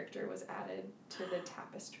new character was added to the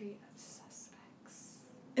tapestry of suspects.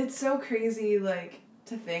 It's so crazy, like,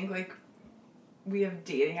 to think, like, we have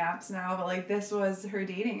dating apps now, but, like, this was her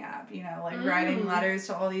dating app, you know, like, writing letters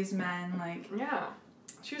to all these men, like... Yeah.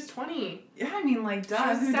 She was 20. Yeah, I mean, like,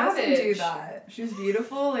 duh, who savage. doesn't do that? She was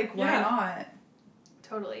beautiful, like, why not?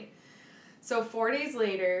 Totally. So 4 days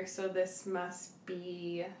later, so this must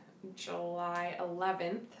be July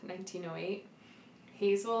 11th, 1908,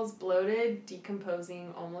 Hazel's bloated,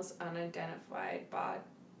 decomposing, almost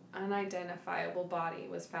unidentifiable body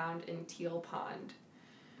was found in Teal Pond.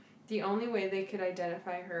 The only way they could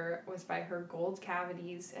identify her was by her gold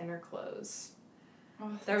cavities and her clothes.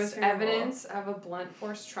 Oh, there was terrible. evidence of a blunt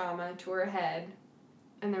force trauma to her head,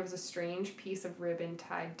 and there was a strange piece of ribbon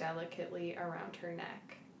tied delicately around her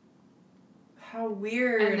neck. How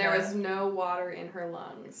weird. And there was no water in her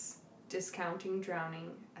lungs, discounting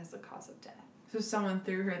drowning as the cause of death. So someone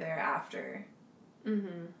threw her there after.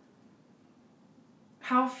 Mm-hmm.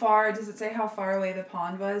 How far, does it say how far away the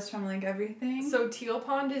pond was from, like, everything? So Teal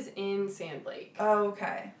Pond is in Sand Lake. Oh,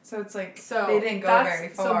 okay. So it's like, so they didn't go very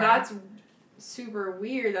far. So that's super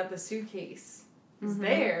weird that the suitcase is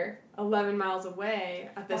there 11 miles away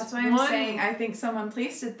at this That's why I'm saying I think someone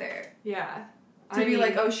placed it there. Yeah. To be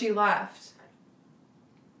like, oh, she left.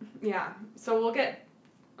 Yeah. So we'll get,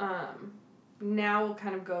 now we'll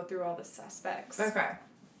kind of go through all the suspects. Okay.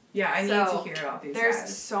 Yeah, I need to hear about these There's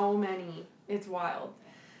guys. so many. It's wild.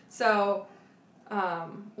 So,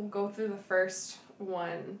 we'll go through the first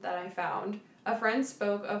one that I found. A friend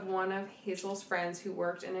spoke of one of Hazel's friends who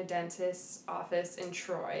worked in a dentist's office in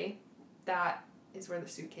Troy. That is where the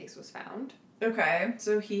suitcase was found. Okay,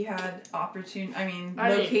 so he had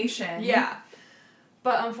location. Yeah.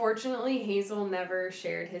 But unfortunately, Hazel never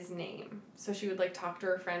shared his name. So she would, like, talk to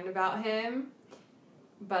her friend about him.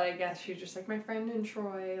 But I guess she was just like, my friend in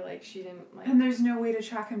Troy. Like, she didn't, like... And there's no way to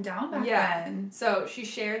track him down back then. So she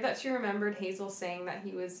shared that she remembered Hazel saying that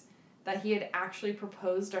he had actually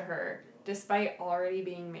proposed to her, despite already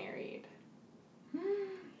being married.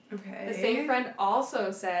 Okay. The same friend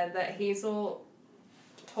also said that Hazel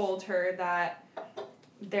told her that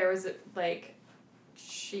there was, like,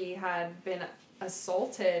 she had been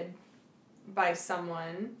assaulted by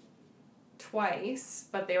someone twice,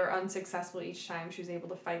 but they were unsuccessful each time. She was able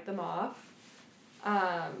to fight them off.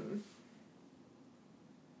 But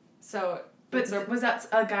was that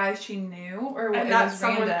a guy she knew, or and that's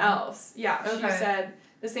someone else? Yeah, okay. She said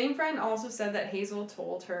the same friend also said that Hazel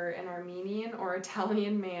told her an Armenian or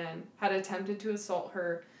Italian man had attempted to assault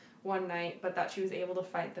her one night, but that she was able to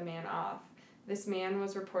fight the man off. This man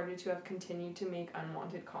was reported to have continued to make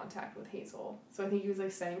unwanted contact with Hazel. So I think he was,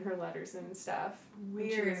 like, sending her letters and stuff.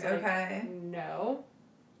 Weird, And she was like, okay. No.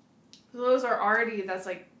 So those are already, that's,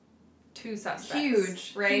 like, 2 suspects.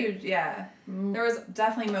 Huge. Right? Huge, yeah. There was...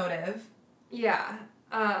 Definitely motive. Yeah.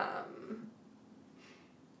 A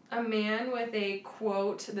man with a,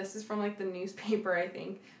 quote, this is from, like, the newspaper, I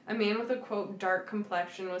think. A man with a, quote, dark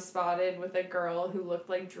complexion was spotted with a girl who looked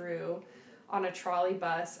like Drew on a trolley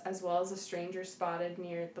bus, as well as a stranger spotted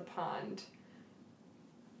near the pond.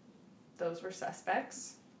 Those were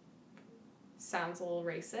suspects. Sounds a little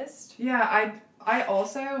racist. Yeah, I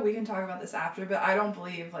also, we can talk about this after, but I don't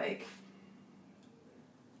believe, like,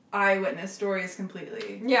 eyewitness stories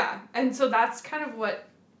completely. Yeah, and so that's kind of what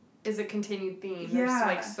is a continued theme. Yeah. There's,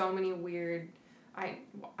 like, so many weird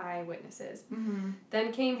eyewitnesses. Mm-hmm.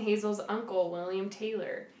 Then came Hazel's uncle, William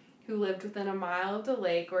Taylor, who lived within a mile of the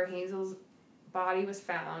lake where Hazel's body was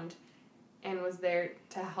found and was there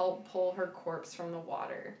to help pull her corpse from the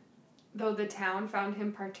water. Though the town found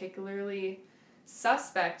him particularly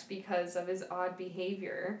suspect because of his odd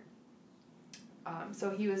behavior.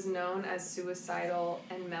 So he was known as suicidal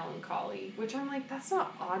and melancholy, which I'm like, that's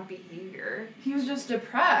not odd behavior. He was just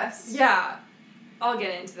depressed. Yeah, I'll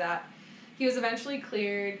get into that. He was eventually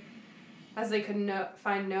cleared as they could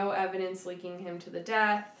find no evidence linking him to the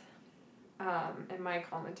death. And my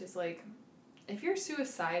comment is like, if you're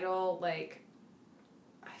suicidal, like,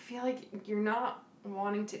 I feel like you're not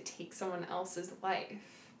wanting to take someone else's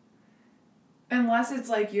life. Unless it's,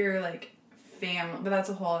 like, your, like, family, but that's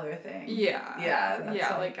a whole other thing. Yeah. Yeah.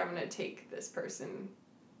 Yeah, like, I'm gonna take this person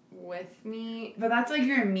with me. But that's, like,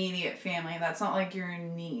 your immediate family. That's not, like, your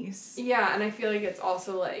niece. Yeah, and I feel like it's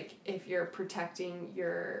also, like, if you're protecting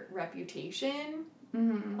your reputation,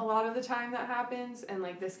 a lot of the time that happens, and,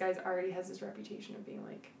 like, this guy's already has this reputation of being,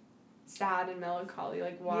 like, sad and melancholy.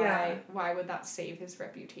 Like, why would that save his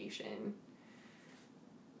reputation?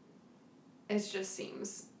 It just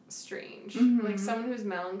seems strange. Like, someone who's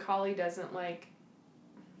melancholy doesn't, like,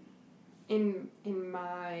 in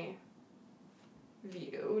my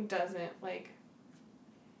view doesn't, like,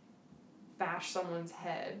 bash someone's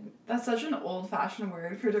head. That's such an old-fashioned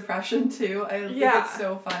word for depression, too. I think it's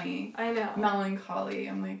so funny. I know. Melancholy.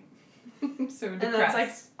 I'm like, I'm so depressed. And that's,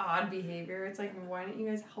 like, odd behavior. It's like, why don't you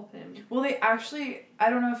guys help him? Well, they actually, I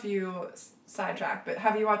don't know if you sidetrack, but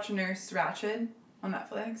have you watched Nurse Ratched on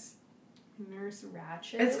Netflix? Nurse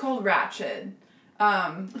Ratched? It's called Ratched.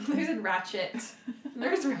 There's a Ratchet.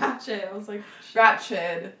 Nurse Ratched. I was like,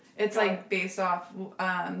 Ratched. It's like based off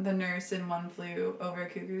the nurse in One Flew Over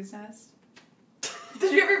Cuckoo's Nest.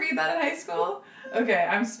 Did you ever read that in high school? Okay,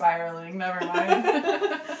 I'm spiraling. Never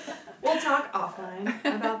mind. We'll talk offline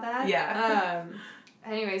about that. Yeah.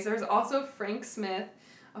 Anyways, there's also Frank Smith,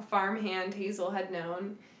 a farmhand Hazel had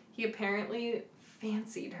known. He apparently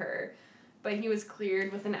fancied her, but he was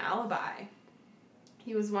cleared with an alibi.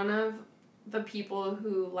 He was one of the people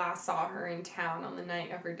who last saw her in town on the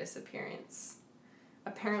night of her disappearance.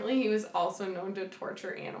 Apparently, he was also known to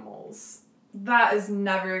torture animals. That is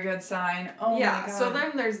never a good sign. Oh my god. So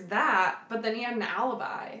then there's that, but then he had an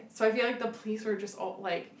alibi. So I feel like the police were just all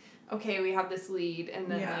like, okay, we have this lead,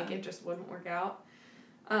 and then like it just wouldn't work out.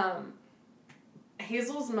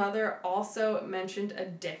 Hazel's mother also mentioned a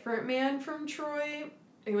different man from Troy.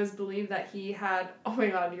 It was believed that he had, oh my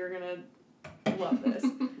god, you're gonna love this.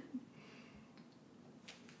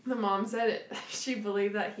 The mom said she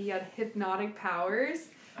believed that he had hypnotic powers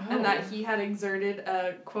and that he had exerted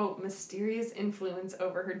a, quote, mysterious influence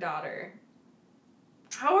over her daughter.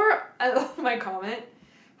 My comment,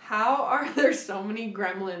 how are there so many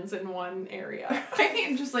gremlins in one area? I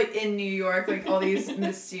mean, just like in New York, like all these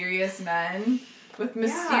mysterious men with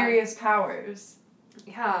mysterious powers.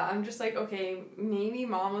 Yeah, I'm just like, okay, maybe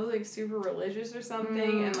mom was like super religious or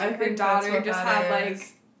something, and like her daughter just had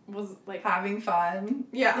like, was like having fun.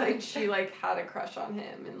 Yeah, like she like had a crush on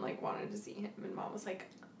him and like wanted to see him, and mom was like,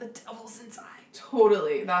 the devil's inside.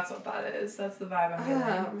 Totally, that's what that is. That's the vibe I'm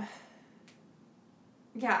getting.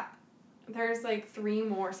 Yeah, there's like 3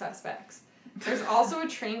 more suspects. There's also a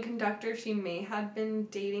train conductor she may have been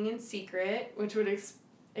dating in secret, which would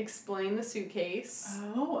explain the suitcase.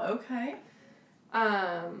 Oh, okay.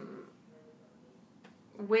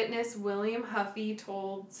 Witness William Huffy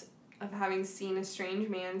told of having seen a strange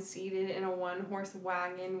man seated in a 1-horse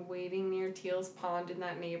wagon waiting near Teal's Pond in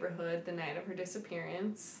that neighborhood the night of her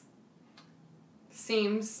disappearance.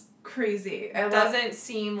 Seems crazy. Doesn't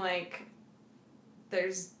seem like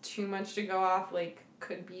there's too much to go off, like,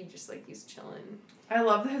 could be just, like, he's chilling. I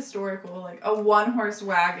love the historical, like, a 1-horse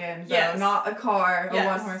wagon, though, yes. Not a car, a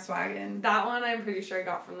 1-horse wagon. That one I'm pretty sure I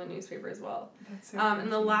got from the newspaper as well. That's so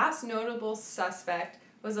and the last notable suspect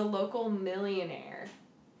was a local millionaire.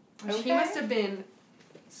 Okay. He must have been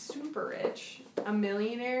super rich. A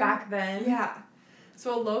millionaire. Back then? Yeah.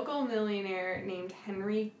 So a local millionaire named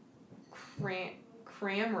Henry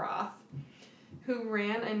Cramroth, who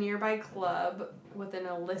ran a nearby club with an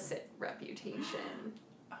illicit reputation.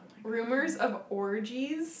 Rumors of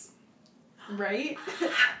orgies, right?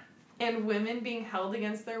 And women being held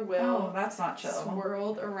against their will. Oh, that's not chill.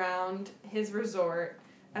 Swirled around his resort,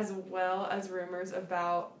 as well as rumors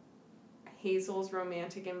about Hazel's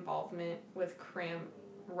romantic involvement with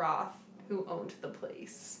Cramroth, who owned the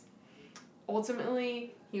place.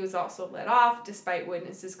 Ultimately, he was also let off, despite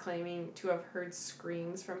witnesses claiming to have heard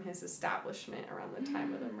screams from his establishment around the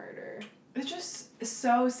time of the murder. It's just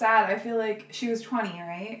so sad. I feel like she was 20,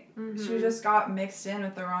 right? Mm-hmm. She just got mixed in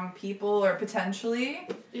with the wrong people, or potentially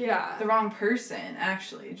the wrong person,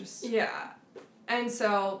 actually. Yeah. And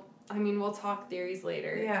so, I mean, we'll talk theories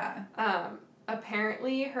later. Yeah.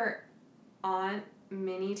 Apparently, her aunt,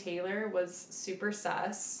 Minnie Taylor, was super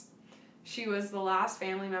sus. She was the last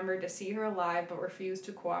family member to see her alive, but refused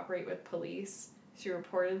to cooperate with police. She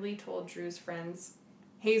reportedly told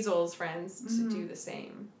Hazel's friends, to do the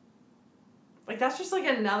same. Like, that's just, like,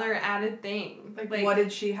 another added thing. Like, what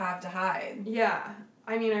did she have to hide? Yeah.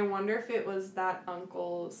 I mean, I wonder if it was that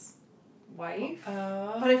uncle's wife.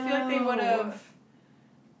 Oh. But I feel like they would have...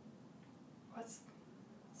 What's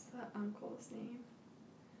the uncle's name?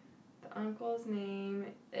 The uncle's name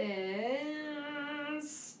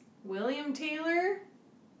is... William Taylor?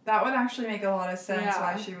 That would actually make a lot of sense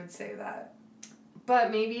why she would say that.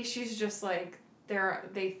 But maybe she's just, like,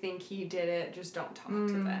 they think he did it, just don't talk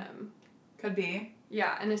to them. Could be.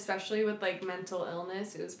 Yeah, and especially with, like, mental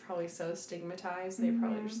illness, it was probably so stigmatized, they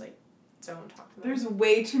probably just, like, don't talk to them. There's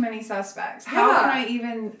way too many suspects. How can I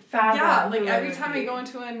even fathom? Yeah, like, every time I go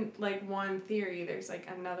into, one theory, there's, like,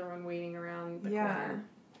 another one waiting around the corner.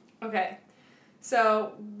 Okay,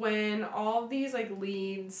 so when all of these, like,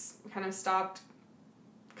 leads kind of stopped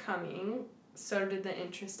coming, so did the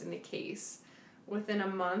interest in the case. Within a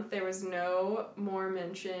month, there was no more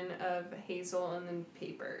mention of Hazel in the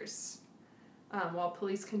papers. While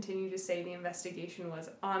police continued to say the investigation was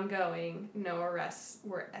ongoing, no arrests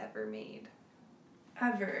were ever made.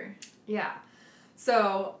 Ever. Yeah.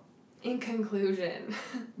 So, in conclusion,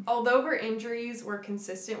 although her injuries were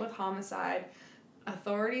consistent with homicide,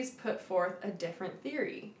 authorities put forth a different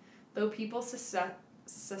theory, though people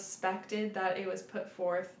suspected that it was put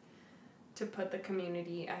forth to put the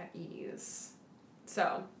community at ease.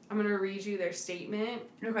 So, I'm going to read you their statement.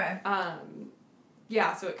 Okay.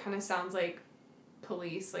 Yeah, so it kind of sounds like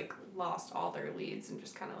police, like, lost all their leads and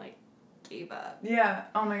just kind of, like, gave up. Yeah.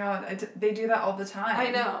 Oh, my God. They do that all the time.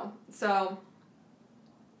 I know. So,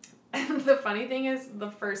 the funny thing is the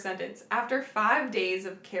first sentence. After 5 days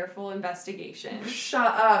of careful investigation.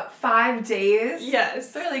 Shut up. 5 days?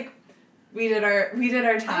 Yes. They're like, we did our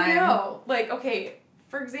time. I know. Like, okay,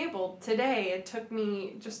 for example, today it took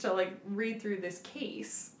me just to, like, read through this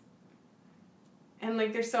case. And,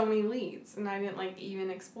 like, there's so many leads, and I didn't, like, even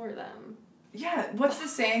explore them. Yeah, what's the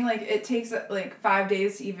saying? Like, it takes, like, 5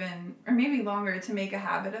 days to even, or maybe longer, to make a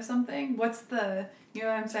habit of something? What's the, you know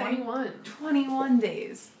what I'm saying? 21. 21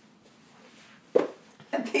 days.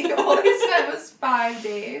 And the oldest spent was 5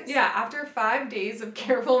 days? Yeah, after 5 days of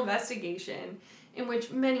careful investigation, in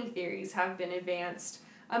which many theories have been advanced,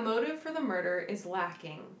 a motive for the murder is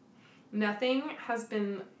lacking. Nothing has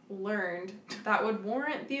been learned that would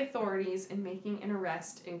warrant the authorities in making an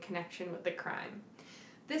arrest in connection with the crime.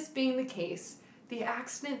 This being the case, the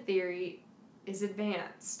accident theory has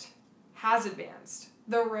advanced.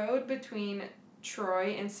 The road between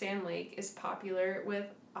Troy and Sand Lake is popular with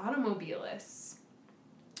automobilists.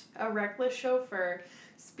 A reckless chauffeur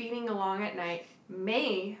speeding along at night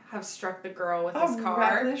may have struck the girl with his car.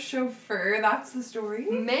 A reckless chauffeur? That's the story?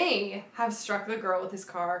 May have struck the girl with his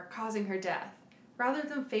car, causing her death. Rather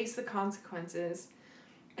than face the consequences,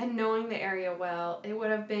 and knowing the area well, it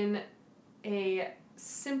would have been a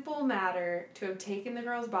simple matter to have taken the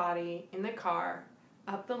girl's body in the car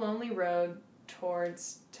up the lonely road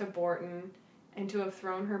to Borton and to have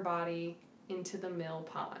thrown her body into the mill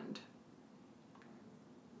pond.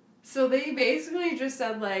 So they basically just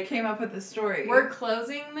said, like... Came up with the story. We're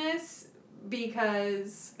closing this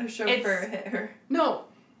because... A chauffeur hit her. No,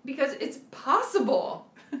 because it's possible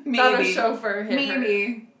Maybe. that a chauffeur hit her.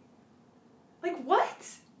 Maybe. Like, what?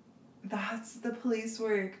 That's the police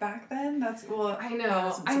work back then? That's, well... I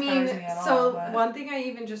know. I mean, one thing I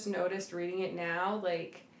even just noticed reading it now,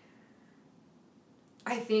 like...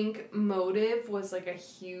 I think motive was, like, a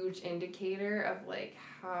huge indicator of, like,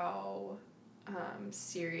 how...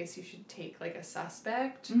 serious you should take, like, a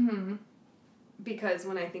suspect. Mm-hmm. Because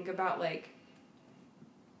when I think about, like,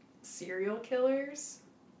 serial killers,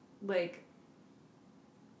 like,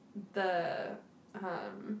 the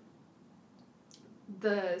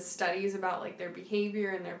studies about, like, their behavior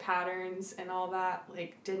and their patterns and all that,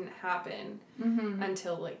 like, didn't happen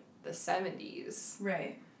until, like, the 70s.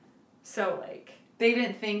 Right. So, like... They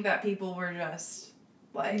didn't think that people were just...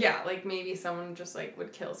 Like, yeah, like maybe someone just, like,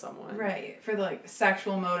 would kill someone. Right, for, like,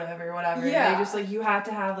 sexual motive or whatever. Yeah. They just, like, you have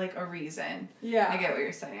to have, like, a reason. Yeah. I get what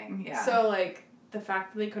you're saying, yeah. So, like, the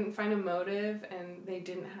fact that they couldn't find a motive and they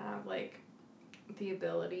didn't have, like, the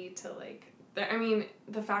ability to, like... I mean,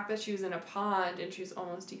 the fact that she was in a pond and she was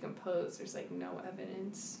almost decomposed, there's, like, no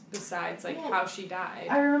evidence besides, like, how she died.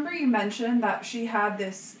 I remember you mentioned that she had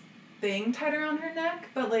this thing tied around her neck,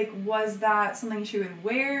 but, like, was that something she would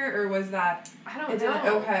wear, or was that... I don't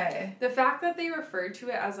know. Okay. The fact that they referred to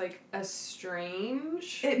it as, like, a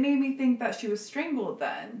strange... It made me think that she was strangled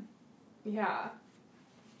then. Yeah.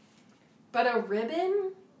 But a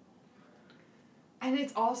ribbon? And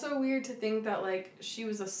it's also weird to think that, like, she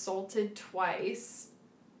was assaulted twice,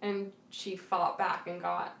 and she fought back and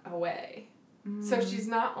got away. Mm. So she's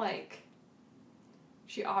not, like...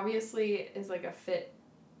 She obviously is, like, a fit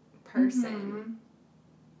person.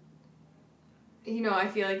 Mm-hmm. You know, I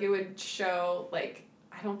feel like it would show, like,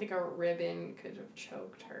 I don't think a ribbon could have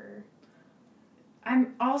choked her.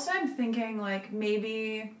 I'm thinking, like,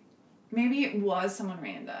 maybe it was someone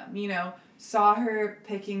random, you know, saw her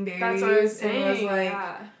picking berries. That's what I was saying, and was like,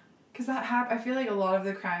 yeah. Because that I feel like a lot of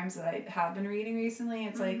the crimes that I have been reading recently,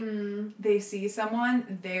 it's like, they see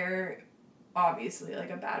someone, they're obviously,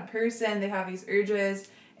 like, a bad person, they have these urges,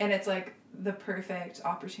 and it's, like, the perfect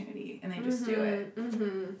opportunity, and they just do it.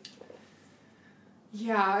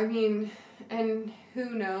 Yeah, I mean, and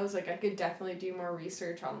who knows, like, I could definitely do more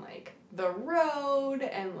research on, like, the road,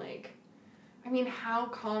 and, like, I mean, how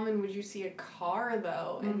common would you see a car,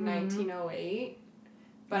 though, in 1908?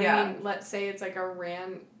 But, yeah. I mean, let's say it's, like, a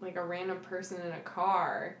random person in a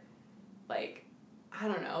car, like, I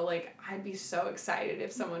don't know, like, I'd be so excited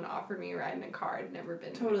if someone offered me a ride in a car. I'd never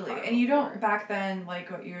been in a car And you before. don't, back then, like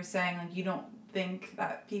what you were saying, like, you don't think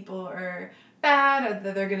that people are bad or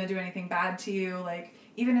that they're going to do anything bad to you. Like,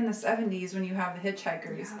 even in the 70s when you have the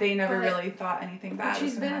hitchhikers, they never really thought anything bad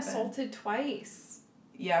was going to happen. She's been assaulted twice.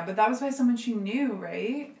 Yeah, but that was by someone she knew,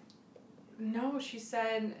 right? No, she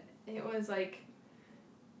said it was, like,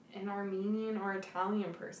 an Armenian or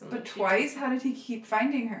Italian person. But like twice? How did he keep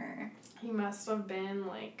finding her? He must have been,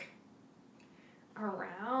 like,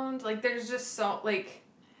 around. Like, there's just so, like,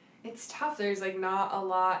 it's tough. There's, like, not a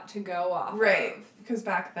lot to go off right. of. Because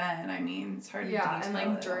back then, I mean, it's hard to detail. Yeah, and,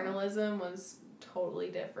 like, journalism was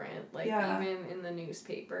totally different. Like, even in the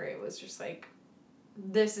newspaper, it was just, like,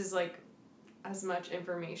 this is, like, as much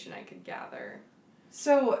information I could gather.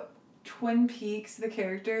 So, Twin Peaks, the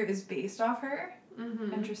character, is based off her?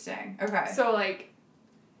 Mm-hmm. Interesting. Okay. So, like,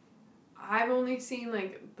 I've only seen,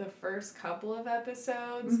 like, the first couple of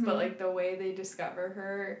episodes, but, like, the way they discover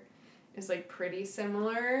her is, like, pretty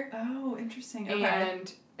similar. Oh, interesting. Okay.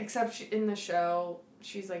 And, except in the show,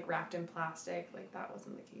 she's, like, wrapped in plastic. Like, that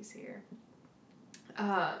wasn't the case here.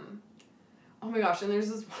 Oh my gosh, and there's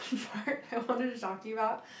this one part I wanted to talk to you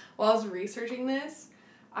about. While I was researching this,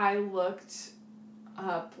 I looked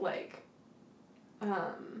up, like,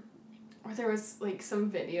 or there was, like,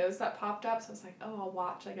 some videos that popped up, so I was like, oh, I'll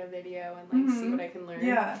watch, like, a video and, like, see what I can learn.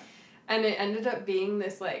 Yeah. And it ended up being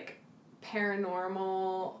this, like,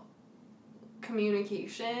 paranormal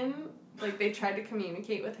communication. Like, they tried to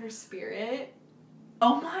communicate with her spirit.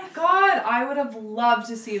 Oh my god, I would have loved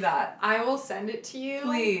to see that. I will send it to you.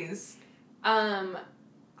 Please.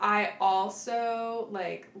 I also,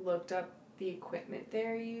 like, looked up the equipment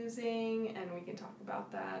they're using, and we can talk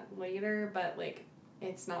about that later, but, like,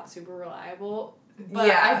 it's not super reliable. But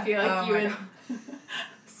yeah. I feel like you would...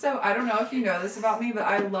 So, I don't know if you know this about me, but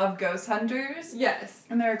I love ghost hunters. Yes.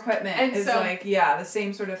 And their equipment is, like, the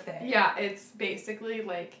same sort of thing. Yeah, it's basically,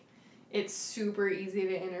 like, it's super easy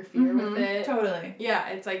to interfere with it. Totally. Yeah,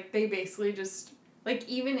 it's, like, they basically just... Like,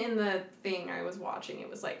 even in the thing I was watching, it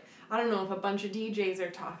was, like, I don't know if a bunch of DJs are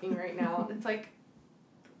talking right now. It's, like...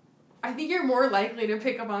 I think you're more likely to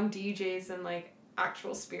pick up on DJs than, like,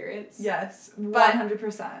 actual spirits. Yes,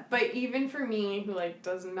 100%. But even for me, who, like,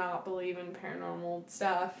 does not believe in paranormal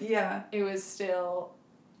stuff, it was still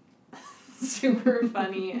super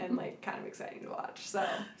funny and, like, kind of exciting to watch. So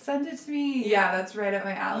send it to me. Yeah, that's right up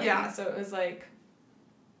my alley. Yeah, so it was, like,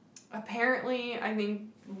 apparently, I think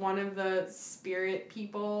one of the spirit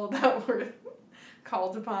people that were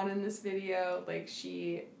called upon in this video, like,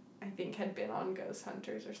 she, I think, had been on Ghost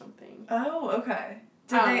Hunters or something. Oh, okay.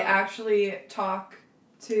 Did they actually talk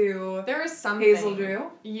to there was something. Hazel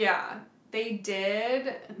Drew? Yeah, they did,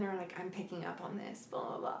 and they were like, I'm picking up on this, blah,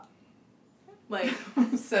 blah, blah. Like,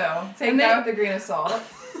 so, take that with a grain of salt.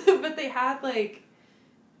 But they had, like,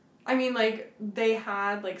 I mean, like, they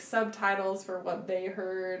had, like, subtitles for what they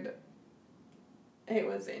heard. It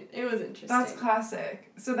was interesting. That's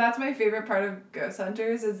classic. So that's my favorite part of Ghost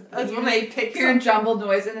Hunters is when they hear jumbled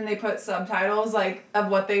noise and then they put subtitles like of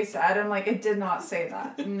what they said. I'm like, it did not say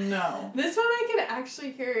that. No. This one I could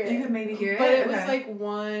actually hear it. You could maybe hear it, but it was like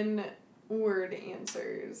one word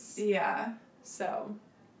answers. Yeah. So.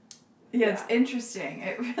 Yeah, it's interesting.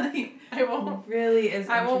 It really. I won't. Really is.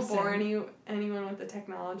 I won't bore anyone with the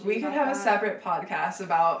technology. We could have a separate podcast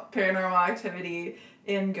about paranormal activity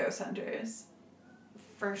in Ghost Hunters.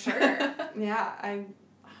 For sure. Yeah,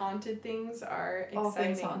 haunted things are exciting. All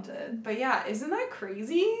things haunted. But yeah, isn't that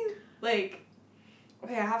crazy? Like,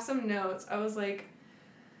 okay, I have some notes. I was like,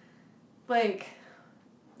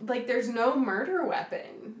 there's no murder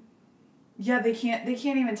weapon. Yeah, they can't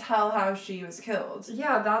even tell how she was killed.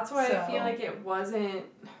 Yeah, that's why I feel like it wasn't,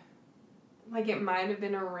 like, it might have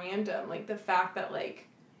been a random, like, the fact that, like,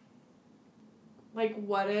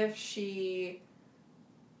 what if she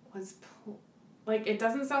was... Like, it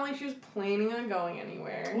doesn't sound like she was planning on going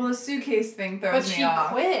anywhere. Well, the suitcase thing throws me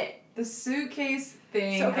off. But she quit. The suitcase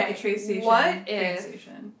thing at the train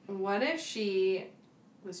station. What if she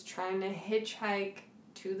was trying to hitchhike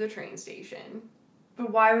to the train station? But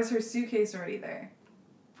why was her suitcase already there?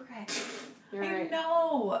 Right. You're right. I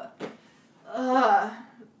know.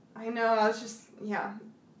 I know. I was just, yeah.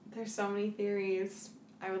 There's so many theories.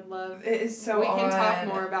 I would love... It is so We odd. can talk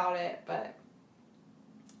more about it, but...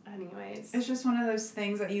 Anyways. It's just one of those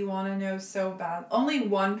things that you want to know so bad. Only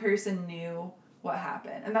one person knew what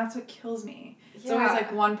happened, and that's what kills me. It's always,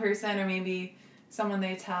 like, one person or maybe someone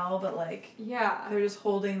they tell, but, like... Yeah. They're just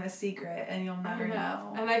holding the secret, and you'll never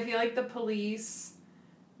know. And I feel like the police,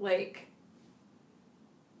 like...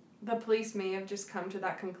 The police may have just come to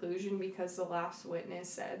that conclusion because the last witness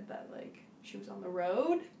said that, like, she was on the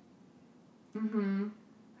road. Mm-hmm.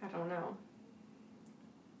 I don't know.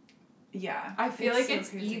 Yeah. I feel like so it's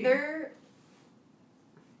crazy. either...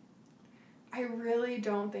 I really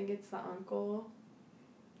don't think it's the uncle.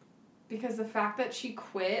 Because the fact that she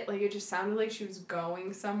quit, like, it just sounded like she was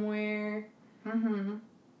going somewhere. Mm-hmm.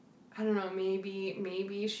 I don't know,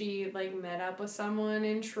 maybe she, like, met up with someone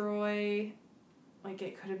in Troy. Like,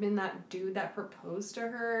 it could have been that dude that proposed to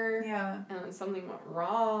her. Yeah. And then something went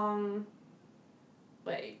wrong.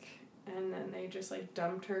 Like, and then they just, like,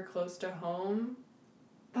 dumped her close to home.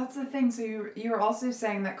 That's the thing. So you were also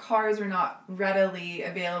saying that cars were not readily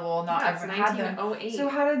available. Not everyone had them. 1908. So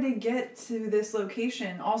how did they get to this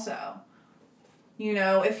location also? You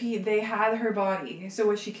know, if they had her body, so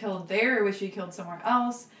was she killed there or was she killed somewhere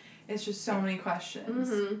else? It's just so many questions.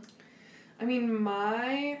 Mm-hmm.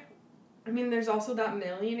 I mean, there's also that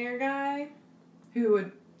millionaire guy. Who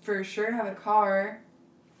would for sure have a car.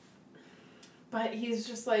 But he's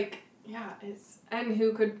just like, yeah, and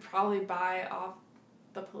who could probably buy off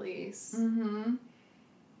the police. Mm-hmm.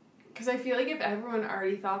 Because I feel like if everyone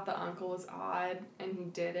already thought the uncle was odd and he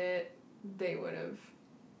did it, they would have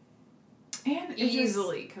And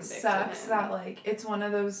easily it just convicted sucks him. that, like, it's one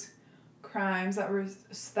of those crimes that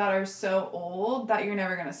are so old that you're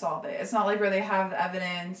never gonna solve it. It's not like where they have the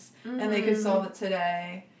evidence and they could solve it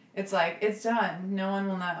today. It's like, it's done. No one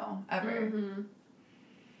will know, ever. Mm-hmm.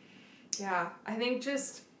 Yeah, I think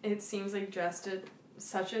just, it seems like just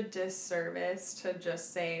such a disservice to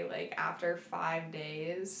just say, like, after 5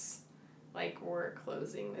 days, like, we're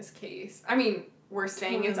closing this case. I mean, we're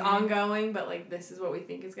saying it's ongoing, but, like, this is what we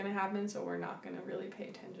think is going to happen, so we're not going to really pay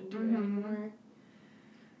attention to it anymore.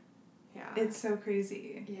 Yeah. It's so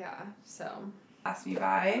crazy. Yeah, so. Passed me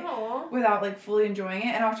by Aww. without, like, fully enjoying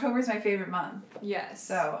it. And October is my favorite month. Yes.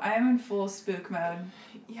 So I am in full spook mode.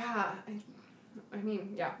 Yeah. I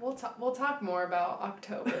mean, yeah, we'll talk more about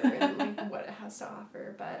October and, like, what it has to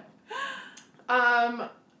offer, but I'm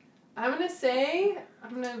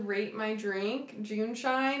gonna rate my drink, June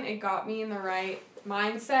Shine. It got me in the right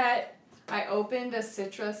mindset. I opened a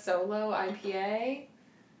Citra Solo IPA.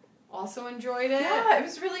 Also enjoyed it. Yeah, it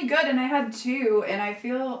was really good, and I had 2, and I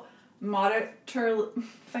feel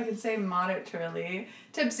if I could say moderately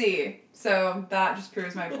tipsy. So that just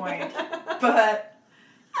proves my point. But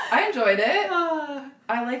I enjoyed it.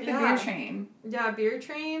 I like the beer train. Yeah, beer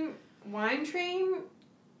train, wine train.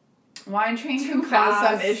 Wine train Too can cause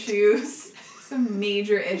some fast. issues. Some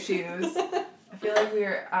major issues. I feel like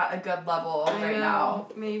we're at a good level right now.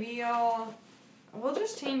 Maybe we'll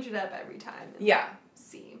just change it up every time. And Yeah.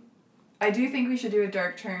 See. I do think we should do a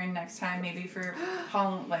dark turn next time, maybe for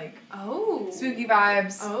Halloween, like, spooky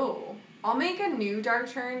vibes. Oh. I'll make a new dark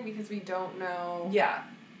turn because we don't know Yeah.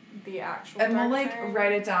 the actual And dark we'll, like, turn.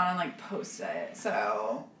 write it down and, like, post it.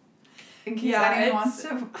 So, in case anyone wants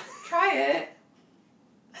to try it.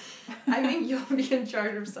 I think you'll be in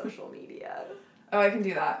charge of social media. Oh, I can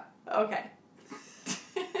do that. Okay.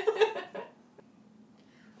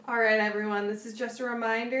 All right, everyone. This is just a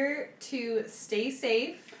reminder to stay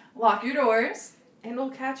safe. Lock your doors. And we'll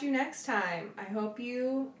catch you next time. I hope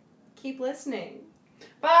you keep listening.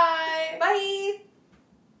 Bye!